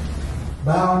returned,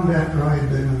 bound after I had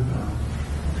been unbound,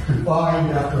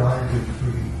 confined after I had been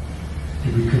free. To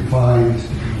be confined is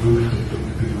to be limited and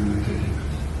to be limited.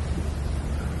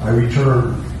 I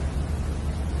returned.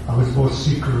 I was both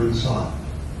seeker and sought,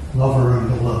 lover and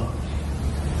beloved.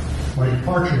 My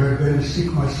departure had been to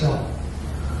seek myself.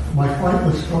 My flight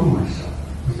was from myself,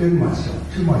 within myself,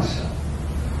 to myself.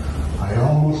 I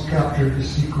almost captured the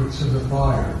secrets of the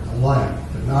fire, the light,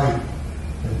 the night,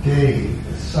 the day,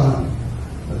 the sun,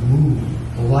 the moon,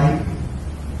 the lightning,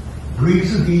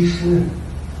 breeze of the east wind,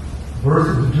 birth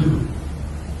of the dew,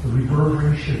 the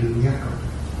reverberation and the echo,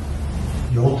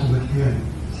 the ultimate hymn,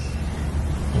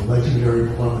 the legendary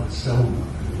beloved Selma and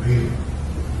Layla,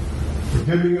 the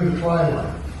dimming of the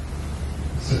twilight,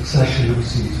 the succession of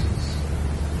seasons.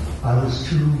 I was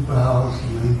 2 bows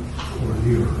length or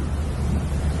nearer,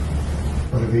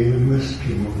 but a veil of mist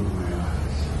came over my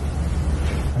eyes.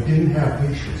 I didn't have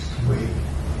patience to wait.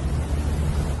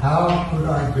 How could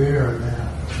I bear that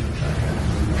which I had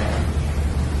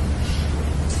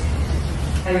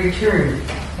to I returned,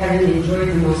 having enjoyed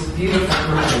the most beautiful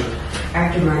company,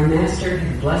 after my master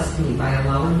had blessed me by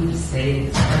allowing me to stay in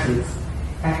his presence,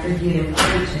 after he had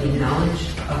imparted to me knowledge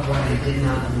of what I did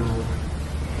not know.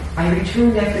 I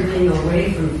returned after being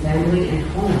away from family and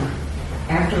home,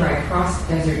 after I crossed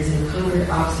deserts and conquered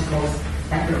obstacles,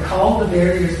 after all the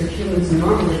barriers that humans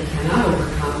normally cannot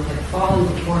overcome had fallen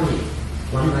before me,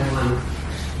 one by one.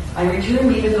 I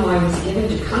returned even though I was given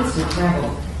to constant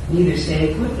travel, neither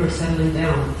staying put nor settling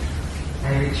down.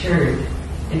 I returned,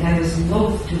 and I was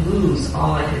loath to lose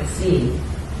all I had seen.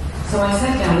 So I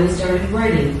sat down and started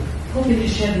writing, hoping to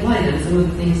shed light on some of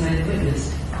the things I had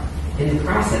witnessed. In the the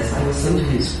process, I was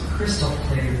sometimes crystal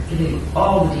clear, giving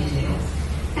all the details,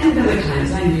 and other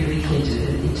times I merely hinted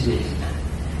and intimated.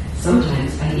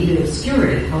 Sometimes I even obscured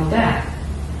and held back.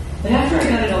 But after I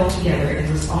got it all together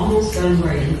and was almost done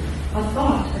writing, a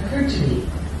thought occurred to me: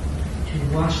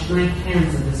 to wash my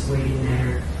hands of this weighty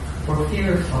matter, for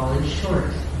fear of falling short,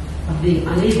 of being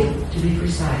unable to be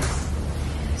precise.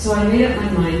 So I made up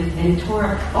my mind and tore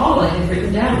up all I had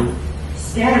written down,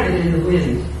 scattered it in the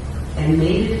wind, and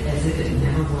made it as if it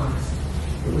never was.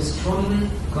 It was totally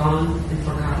gone and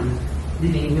forgotten,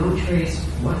 leaving no trace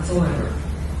whatsoever,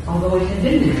 although it had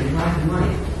been there in black and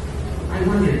white. I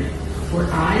wondered, were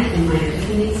I and my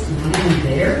epiphanies not even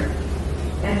there?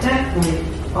 At that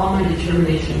point, all my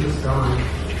determination was gone,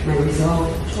 my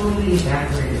resolve totally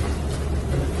evaporated.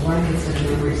 The blankets of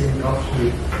memories engulfed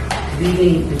me,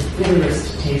 leaving the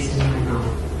bitterest taste in my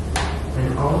mouth.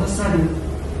 And all of a sudden,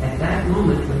 at that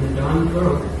moment when the dawn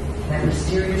broke, that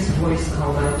mysterious voice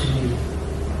called out to me,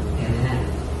 Gamal.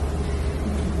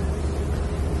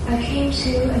 I came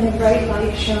to, and a bright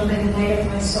light shone in the night of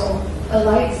my soul, a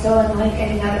light so unlike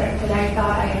any other that I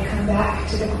thought I had come back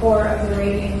to the core of the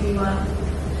radiant Diwan.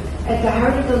 At the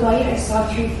heart of the light I saw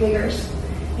 3 figures,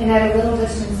 and at a little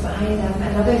distance behind them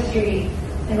another 3,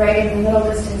 and right in the middle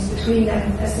distance between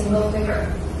them a single figure.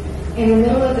 In the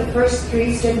middle of the first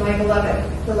 3 stood my beloved,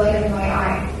 the light of my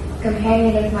eye,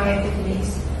 companion of my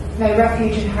epiphanies, my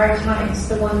refuge in hard times,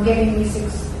 the one giving me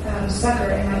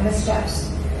succor in my missteps,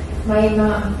 my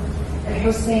Imam,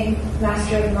 al-Hussein,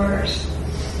 master of murders.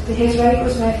 To his right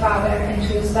was my father, and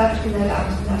to his left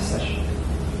Madame Nasr.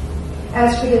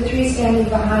 As for the 3 standing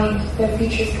behind, their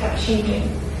features kept changing.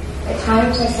 At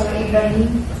times I saw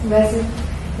Ibrahim, Mazid,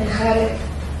 and Khalid.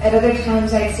 At other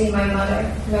times I'd see my mother,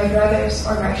 my brothers,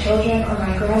 or my children, or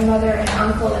my grandmother, and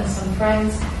uncle, and some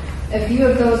friends. A few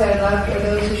of those I loved, or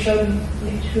those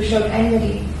who showed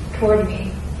enmity toward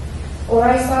me. Or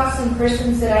I saw some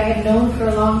persons that I had known for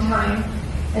a long time,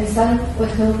 and some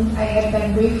with whom I had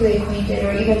been briefly acquainted,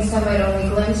 or even some I'd only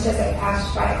glimpsed as I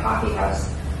passed by a coffee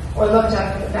house, or looked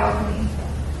up at the balcony.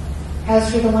 As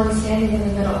for the one standing in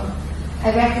the middle,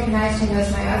 I recognized him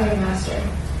as my other master,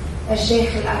 as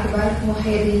Sheikh al-Akhbar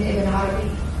ibn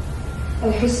Arabi.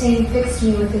 Al-Hussein fixed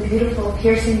me with a beautiful,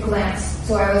 piercing glance,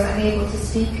 so I was unable to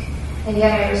speak, and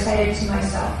yet I recited to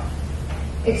myself,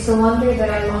 "It's a wonder that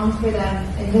I long for them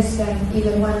and miss them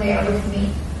even when they are with me.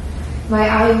 My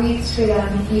eye weeps for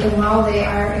them even while they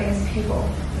are in his pupil,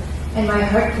 and my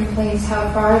heart complains how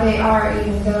far they are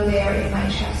even though they are in my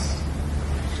chest."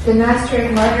 The master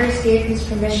of martyrs gave his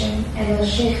permission, and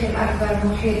al-Sheikh al-Akbar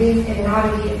Muhyiddin ibn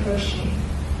Arabi approached me.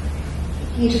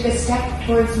 He took a step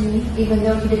towards me, even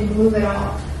though he didn't move at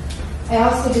all. I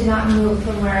also did not move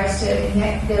from where I stood, and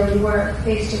yet there we were,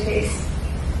 face to face.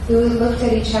 We looked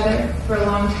at each other for a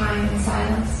long time in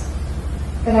silence.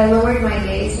 Then I lowered my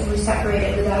gaze, and we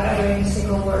separated without uttering a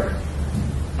single word.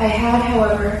 I had,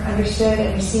 however, understood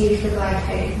and received the glad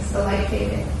tidings. The light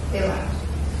faded. They left.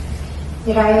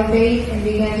 Yet I obeyed and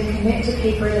began to commit to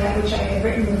paper that which I had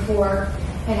written before,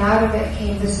 and out of it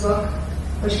came this book,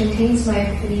 which contains my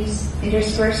epiphanies,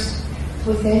 interspersed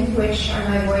within which are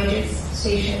my voyages,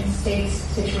 stations, states,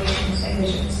 situations, and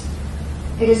visions.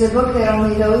 It is a book that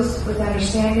only those with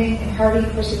understanding and hearty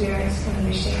perseverance can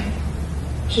understand.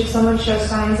 Should someone show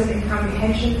signs of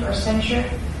incomprehension or censure,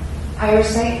 I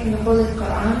recite from the Holy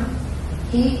Quran.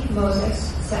 He,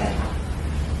 Moses, said,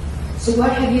 "So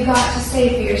what have you got to say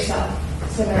for yourself,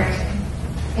 Samaritan?"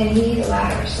 And he, the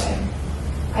latter, said,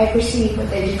 "I perceive what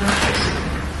they do not perceive."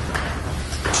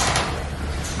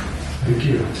 Thank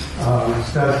you.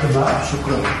 Ustaz Gamal,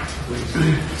 shukran.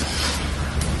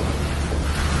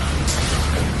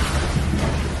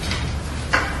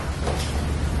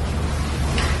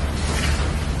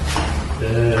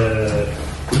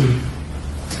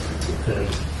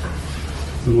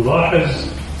 نلاحظ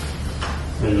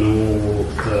انه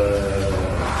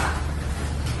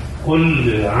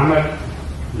كل عمل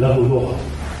له لغه.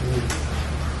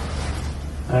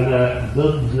 انا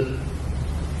ضد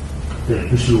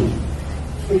الاسلوب،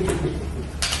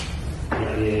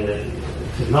 يعني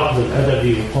في النقد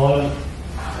الادبي يقال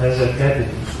هذا الكاتب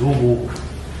اسلوبه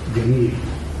جميل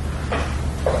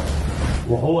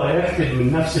وهو يكتب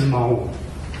من نفس المعون.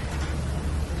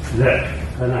 لا،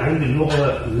 أنا عندي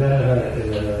اللغة لها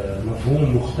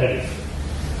مفهوم مختلف.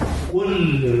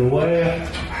 كل رواية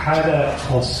حالة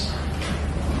خاصة،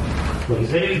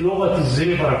 ولذلك لغة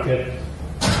الزيبركات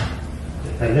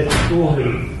التي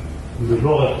توهم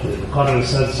بلغة القرن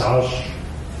السادس عشر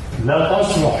لا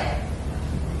تصلح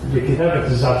لكتابة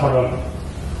الزعفراني.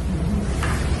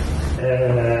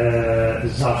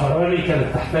 الزعفراني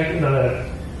كانت تحتاج إلى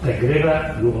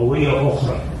تجربة لغوية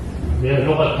أخرى اللي هي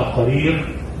لغة تقارير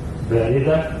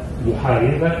باردة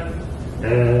محايدة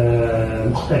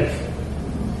مختلفة.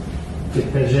 في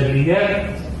التجليات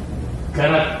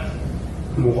كانت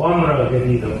مغامرة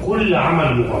جديدة، كل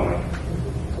عمل مغامرة،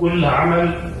 كل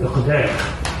عمل إقدام.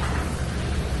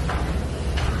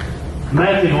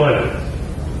 مات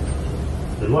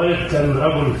الوالد كان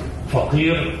رجل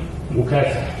فقير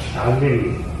مكافح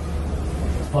علمني،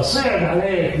 فصعب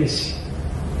عليا يتنسي،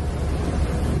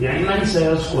 يعني من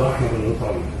سيذكر أحمد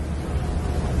الغيطاني؟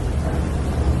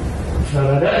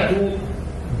 فبدأت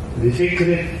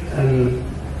بفكرة أن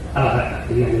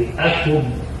يعني أكتب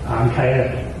عن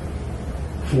حياته.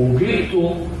 فوجئت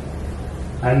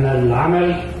أن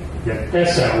العمل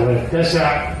يتسع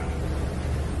ويتسع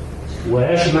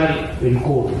ويشمل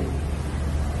الكون.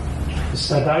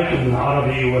 استدعيت ابن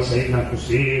عربي وسيدنا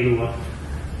الحسين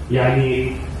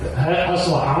يعني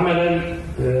أصبح عملا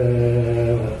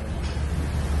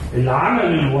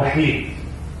العمل الوحيد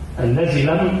الذي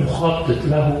لم أخطط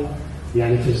له.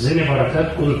 يعني في الزين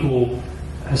بركات كنت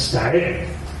أستعد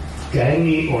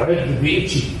كأني أعد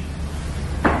بيئتي،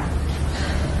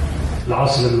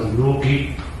 العصر المملوكي،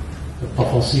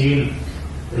 التفاصيل،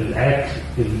 الأكل،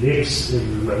 اللبس،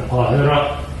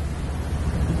 القاهرة.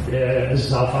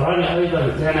 الزعفراني أيضا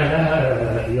كان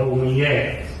لها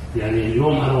يوميات، يعني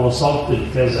اليوم أنا وصلت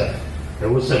لكذا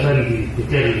وسفندي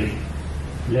بتغلي.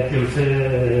 لكن في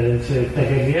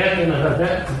التجليات أنا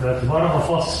بدأت باعتبارها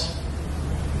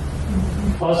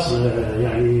فصل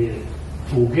يعني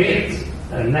فوجئت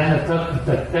أنها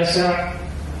تتسع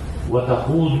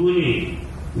وتقودني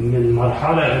من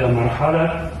مرحلة إلى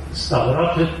مرحلة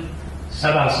استغرقت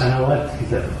 7 سنوات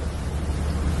كتابة.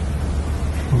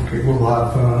 Okay, we'll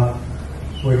have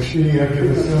Heikkinen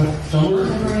give us a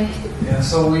summary. Yeah,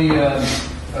 so we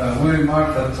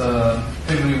remarked that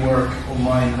every work of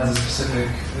mine has a specific,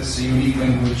 this unique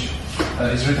language,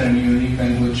 is written in a unique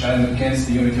language. I'm against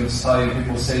the unity of style.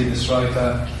 People say this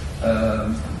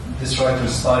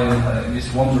writer's style is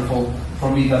wonderful. For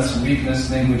me, that's a weakness.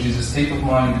 Language is a state of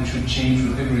mind. It should change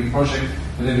with every project,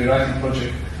 with every writing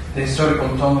project. The historical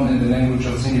tone in the language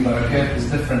of Zini Barakat is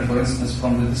different, for instance,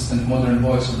 from the distant modern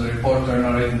voice of the reporter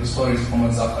narrating the stories from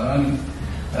al-Za'farani.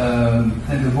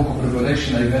 In the book of Revelation,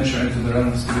 I venture into the realm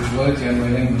of spirituality and my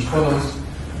language follows.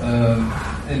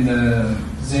 In the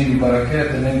Zini Barakat,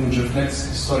 the language reflects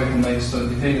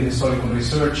detailed historical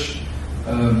research,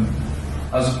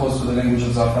 as opposed to the language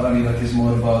of Za'farani that is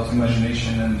more about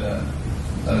imagination and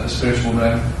the spiritual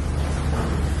realm.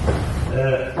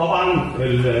 طبعا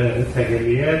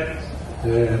التجليات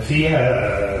فيها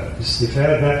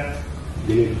استفادة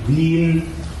من الدين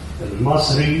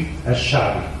المصري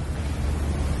الشعبي.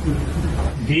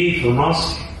 في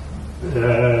مصر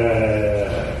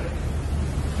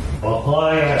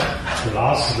بقايا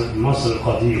العصر المصري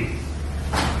القديم،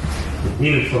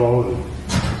 الدين الفرعوني،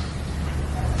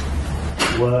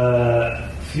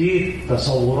 وفي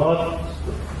تصورات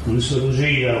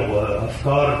ميثولوجية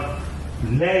وأفكار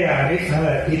لا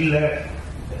يعرفها إلا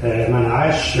من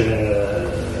عاش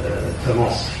في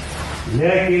مصر.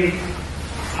 لكن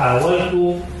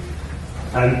حاولت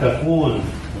أن تكون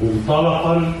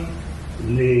منطلقا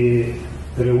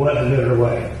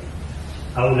للرواية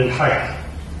أو للحكي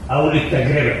أو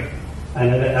للتجربة.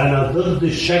 أنا ضد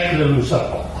الشكل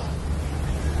المسبق،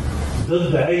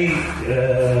 ضد أي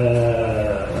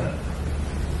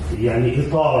يعني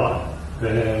إطار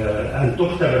أن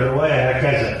تكتب الرواية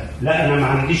هكذا. لا، أنا ما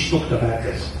عنديش تكتب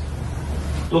هكذا،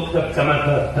 تكتب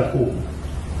كما تكون.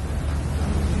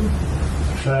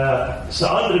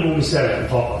 فسأضرب مثالا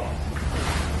فقط.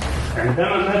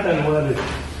 عندما مات الوالد،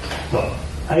 طب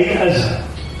أين أذهب؟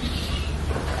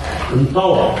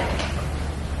 انطوى،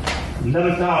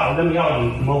 لم يعد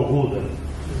موجودا.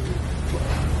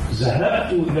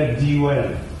 ذهبت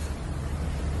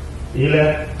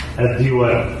إلى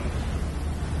الديوان.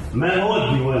 ما هو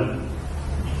الديوان؟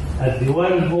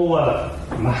 الديوان هو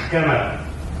محكمة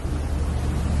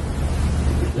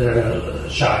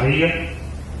شعبية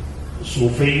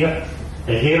صوفية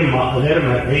غير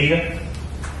مرئية،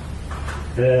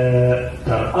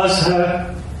 ترأسها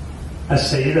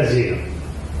السيدة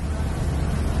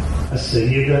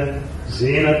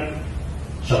زينب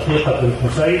شقيقة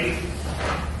الحسين،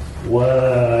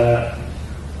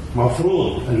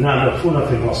 ومفروض أنها مدفونة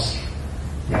في مصر.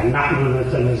 يعني نحن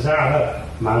نتنازعها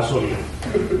مع سوريا،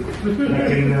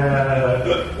 لكن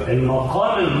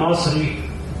المقام المصري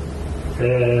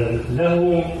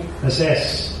له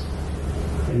أساس،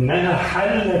 إنها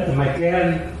حلت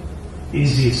مكان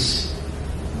إيزيس.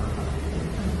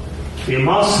 في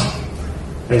مصر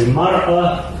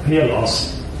المرأة هي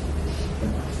الأصل،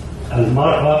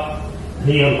 المرأة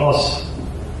هي الأصل،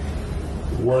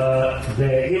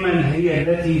 ودائما هي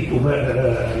التي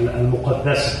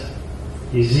المقدسة،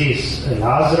 إيزيس،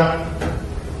 العذراء،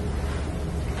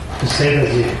 السيدة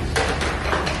زينب،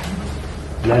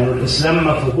 لأنه الإسلام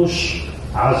ما فيهوش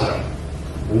عذراء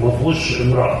وما فيهوش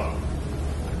امرأة،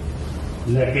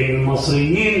 لكن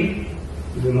المصريين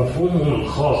بمفهومهم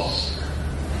الخاص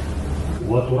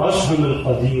وتراثهم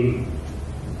القديم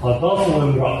أضافوا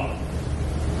امرأة.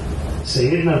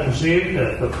 سيدنا الحسين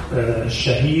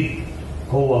الشهيد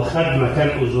هو خد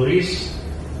مكان أوزوريس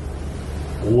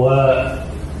وخد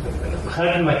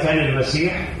مكان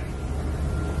المسيح،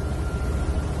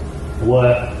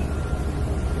 وجاء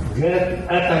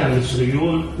أتى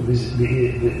المصريون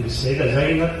بالسيدة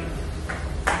زينب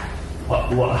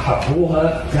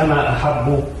وأحبوها كما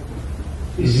أحبوا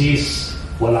إيزيس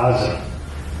والعذراء.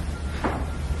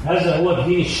 هذا هو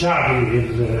الدين الشعبي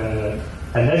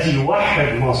الذي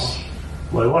يوحد مصر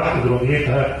ويوحد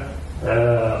رؤيتها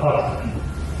أكثر.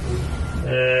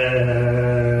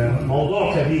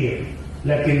 موضوع كبير،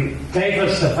 لكن كيف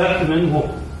استفدت منه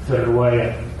في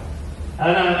الرواية؟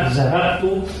 أنا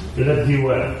ذهبت إلى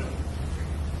الديوان.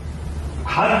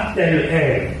 حتى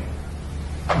الآن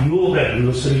يوجد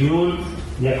مصريون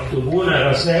يكتبون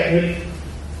رسائل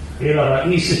إلى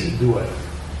رئيسة الديوان.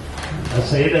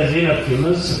 السيدة زينب في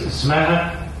مصر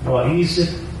اسمها رئيسة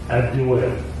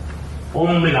الديوان،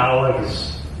 أم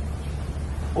العواجز،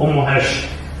 أم هاشم.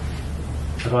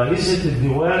 رئيسة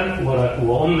الديوان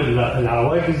وأم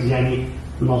العواجز يعني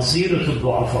نصيرة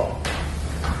الضعفاء،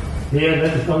 هي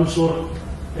التي تنصر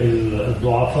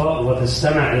الضعفاء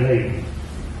وتستمع إليهم.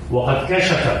 وقد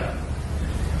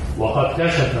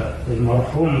كشف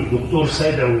المرحوم الدكتور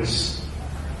سيد عويس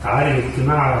عالم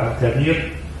اجتماع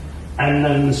كبير أن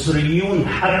المصريون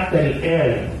حتى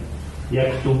الآن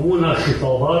يكتبون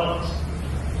خطابات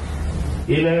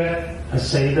إلى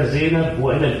السيدة زينب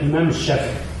وإلى الإمام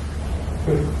الشافعي.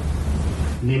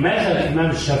 لماذا الإمام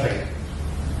الشافعي؟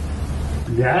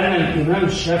 لأن الإمام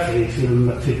الشافعي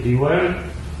في الديوان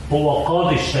هو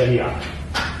قاضي الشريعة،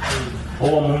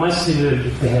 هو ممثل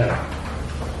للاتهام.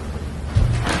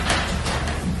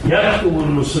 يكتب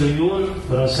المصريون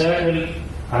رسائل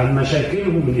عن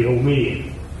مشاكلهم اليومية،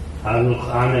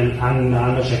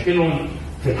 عن مشاكلهم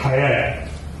في الحياة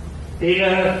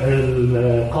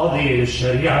إلى قاضي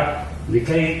الشريعة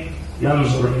لكي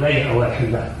ينظر إليها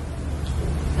ويحلها.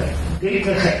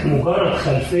 تلك مجرد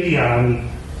خلفية عن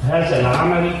هذا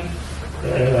العمل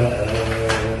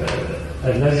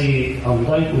الذي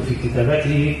أمضيت في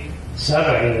كتابته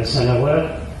 7 سنوات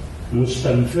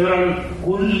مستنفرا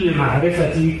كل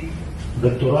معرفتي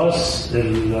بالتراث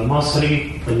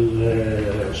المصري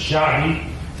الشعبي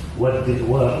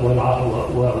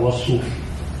والصوفي.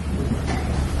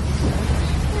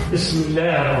 بسم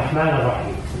الله الرحمن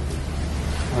الرحيم.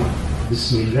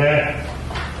 بسم الله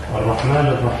الرحمن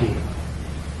الرحيم.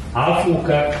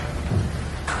 عفوك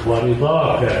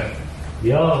ورضاك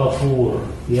يا غفور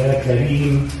يا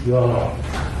كريم يا رب.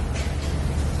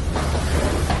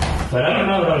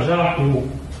 فلما رجعت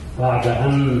بعد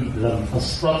أن لم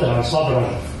أستطع صبرا،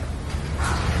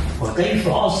 وكيف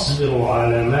أصبر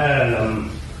على ما لم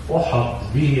أحط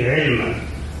به علما،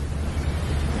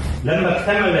 لما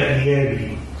اكتمل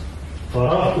إيابي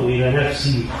فرغت إلى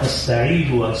نفسي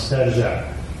أستعيد وأسترجع،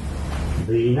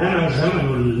 بينما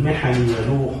زمن المحن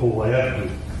يلوح ويبدو.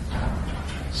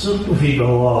 صرت في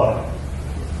جوار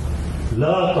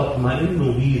لا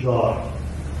تطمئن بي دار،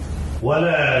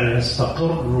 ولا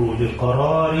يستقر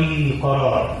لقراري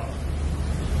قرار.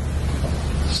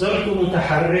 صرت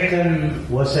متحركا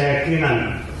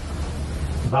وساكنا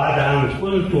بعد أن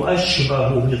كنت أشبه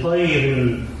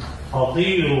بطير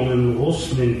أطير من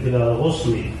غصن إلى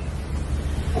غصن،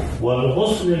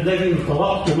 والغصن الذي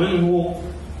انطلقت منه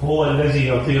هو الذي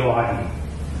يطير عني،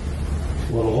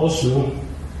 والغصن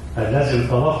الذي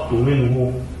انطلقت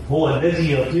منه هو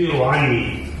الذي يطير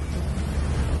عني.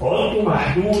 عدت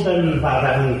محدودا بعد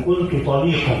أن كنت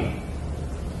طليقا،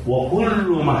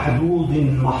 وكل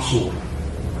محدود محصور.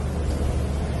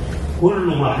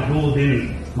 كل محدود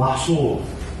محصور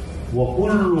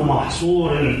وكل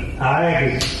محصور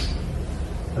عاجز.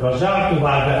 رجعت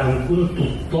بعد أن كنت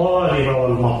الطالب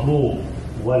والمطلوب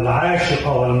والعاشق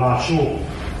والمعشوق،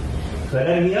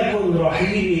 فلم يكن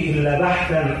رحيلي إلا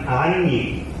بحثا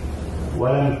عني،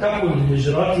 ولم تكن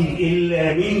هجرتي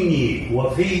إلا مني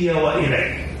وفي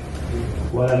وإليك.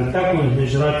 ولم تكن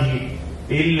هجرتي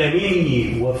إلا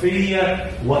مني وفي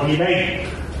وإليك.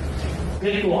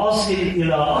 كنت أصل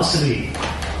إلى أسري،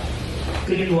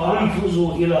 كنت أنفذ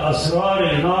إلى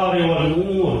أسرار النار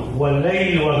والنور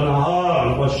والليل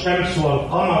والنهار والشمس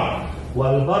والقمر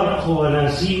والبرق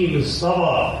ونسيم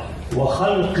الصبا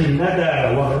وخلق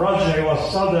الندى والرجع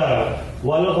والصدى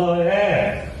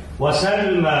والغايات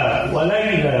وسلمى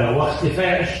وليلى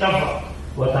واختفاء الشفق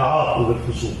وتعاقب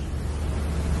الفصول.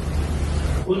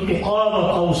 كنت قاب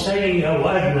قوسين أو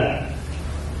أدنى،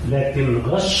 لكن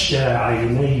غش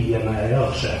عيني ما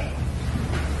يغشى.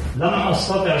 لم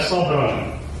أستطع صبرا،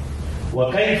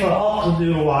 وكيف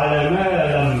أقدر على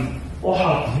ما لم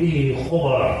أحط به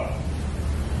خبرا.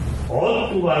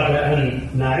 عدت بعد أن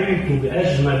نعمت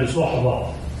بأجمل صحبة،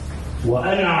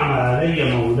 وأنعم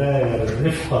علي مولاي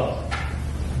بالرفقة،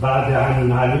 بعد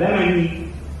أن علمني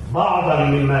بعضا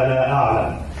مما لا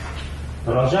أعلم.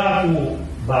 رجعت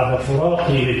بعد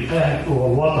فراقي للأهل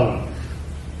والوطن،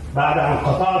 بعد أن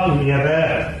قطعت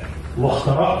اليابان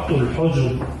واخترقت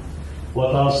الحجب،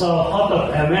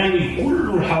 وتساقطت أمامي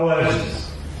كل الحواجز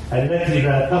التي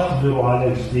لا تقدر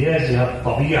على اجتيازها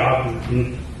الطبيعة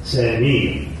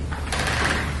الإنسانية.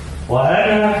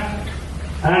 وأنا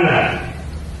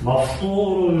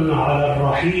مفطور على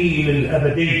الرحيل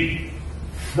الأبدي،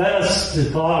 فلا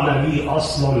استطاع لي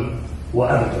أصلا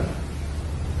وأبدا.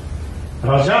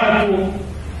 رجعت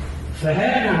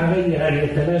فهان علي أن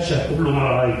يتلاشى كل ما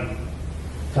رأيت،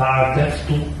 فعكفت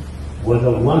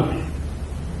ودونت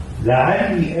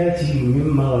لعلي آتي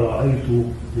مما رأيت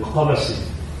بقبس.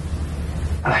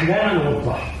 أحيانا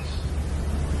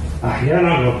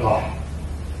وضحت،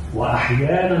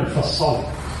 وأحيانا فصلت،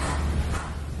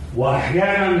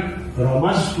 وأحيانا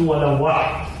رمزت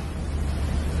ولوحت،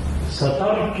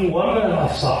 سترت وما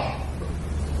أفصحت.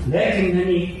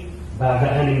 لكنني بعد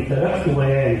أن امتلكت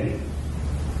بياني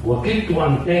وكدت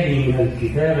أنتهي من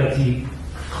الكتابة،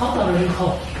 خطر لي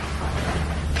خطر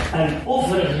أن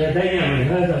أفرغ يدي من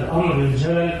هذا الأمر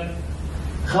الجلل،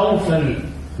 خوفا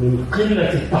من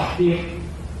قلة التحقيق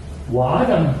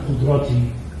وعدم قدرتي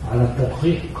على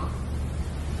التدقيق.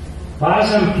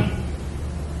 فعزمت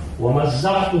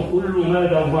ومزقت كل ما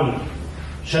دونت،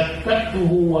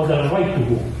 شتته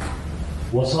ودريته،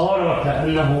 وصار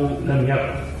كأنه لم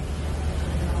يكن.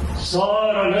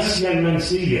 صار نسيا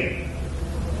منسيا،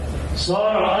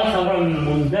 صار أثرا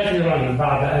مندثرا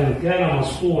بعد أن كان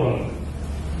مسطورا.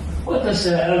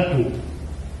 وتساءلت: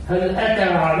 هل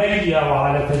أتى علي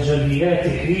وعلى تجليات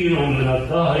حين من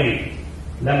الدهر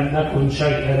لم نكن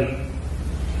شيئا؟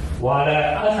 وعلى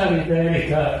أثر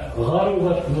ذلك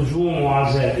غربت نجوم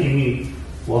عزائمي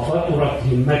وفترت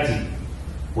همتي،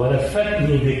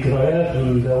 ولفتني ذكريات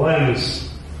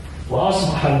دوامس،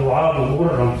 وأصبح اللعاب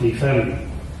مرا في فمي.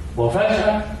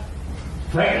 وفجأة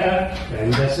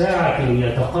عند ساعة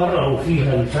يتقرر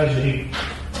فيها الفجر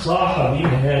صاح بي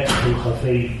الهاتف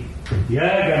الخفي: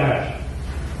 يا جمال.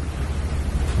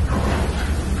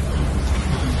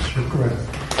 شكرا.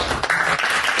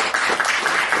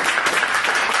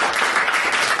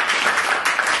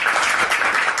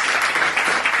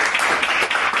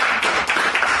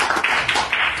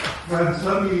 Friends,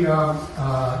 let me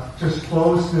just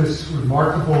close this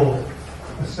remarkable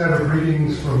set of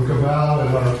readings from Gamal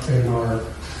and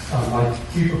my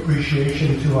deep appreciation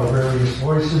to our various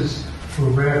voices who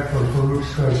read from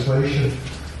Farouk's translation.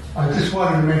 I just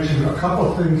wanted to mention a couple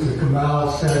of things that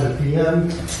Gamal said at the end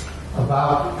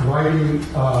about writing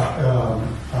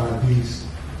these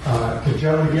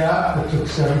Tajalliyat that took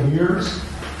 7 years.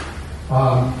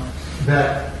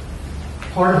 That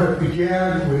part of it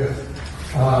began with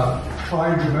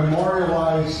trying to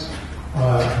memorialize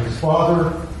his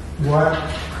father,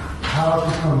 how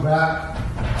to come back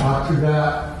to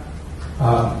that,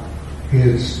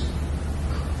 his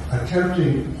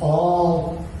attempting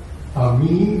all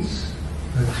means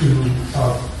to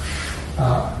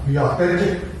be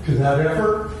authentic to that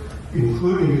effort,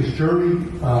 including his journey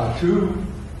to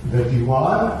the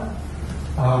Diwan.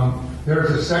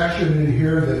 There's a section in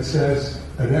here that says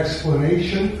an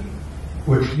explanation,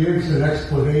 which gives an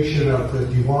explanation of the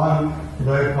Diwan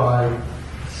led by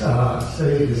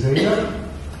Sayyid Zainab.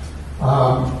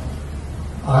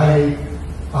 I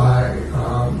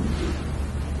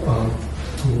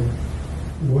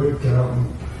would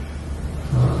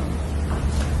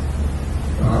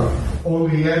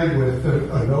only end with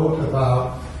a note about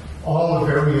all the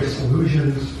various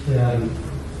allusions and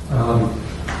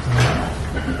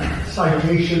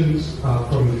citations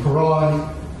from the Quran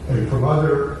and from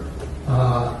other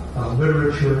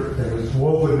literature that is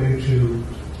woven into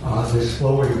this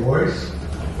flowing voice.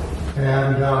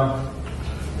 And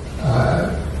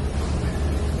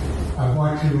I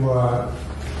want to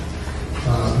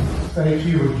thank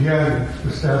you again,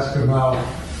 Ustaz Gamal,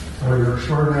 for your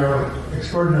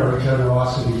extraordinary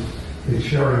generosity in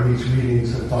sharing these readings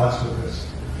and thoughts with us.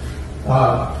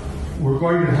 We're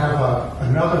going to have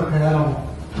another panel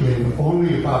in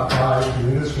only about 5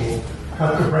 minutes. We'll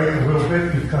cut the break a little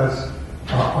bit because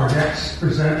our next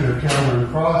presenter, Cameron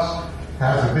Cross,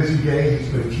 has a busy day. He's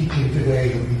been teaching today.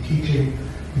 He'll be teaching.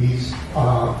 He's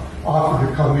offered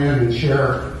to come in and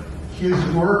share his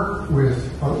work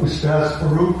with Ustaz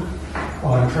Farouk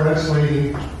on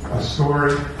translating a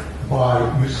story by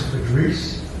Yusuf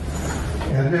Idris.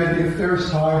 And then if there's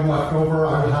time left over,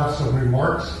 I will have some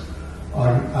remarks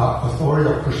on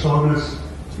authorial personas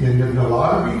in Ibn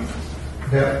al-Arabi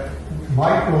that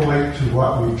might relate to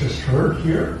what we just heard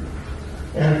here.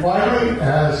 And finally,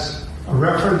 as a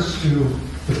reference to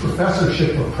the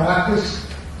professorship of practice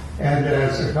and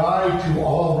as a guide to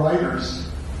all writers,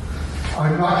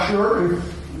 I'm not sure if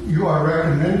you are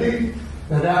recommending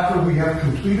that after we have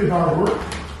completed our work,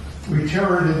 we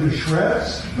tear it into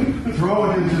shreds, throw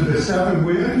it into the seven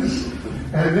winds,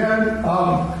 and then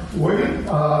wait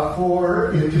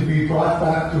for it to be brought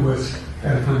back to us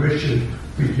and permission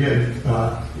begin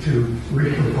to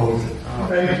recompose it.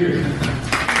 Thank you.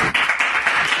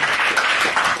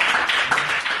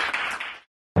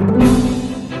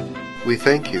 We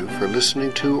thank you for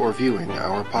listening to or viewing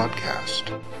our podcast.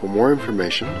 For more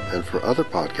information and for other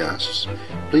podcasts,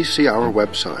 please see our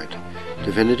website,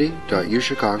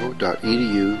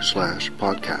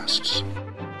 divinity.uchicago.edu/podcasts.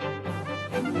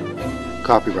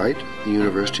 Copyright, the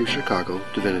University of Chicago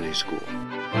Divinity School.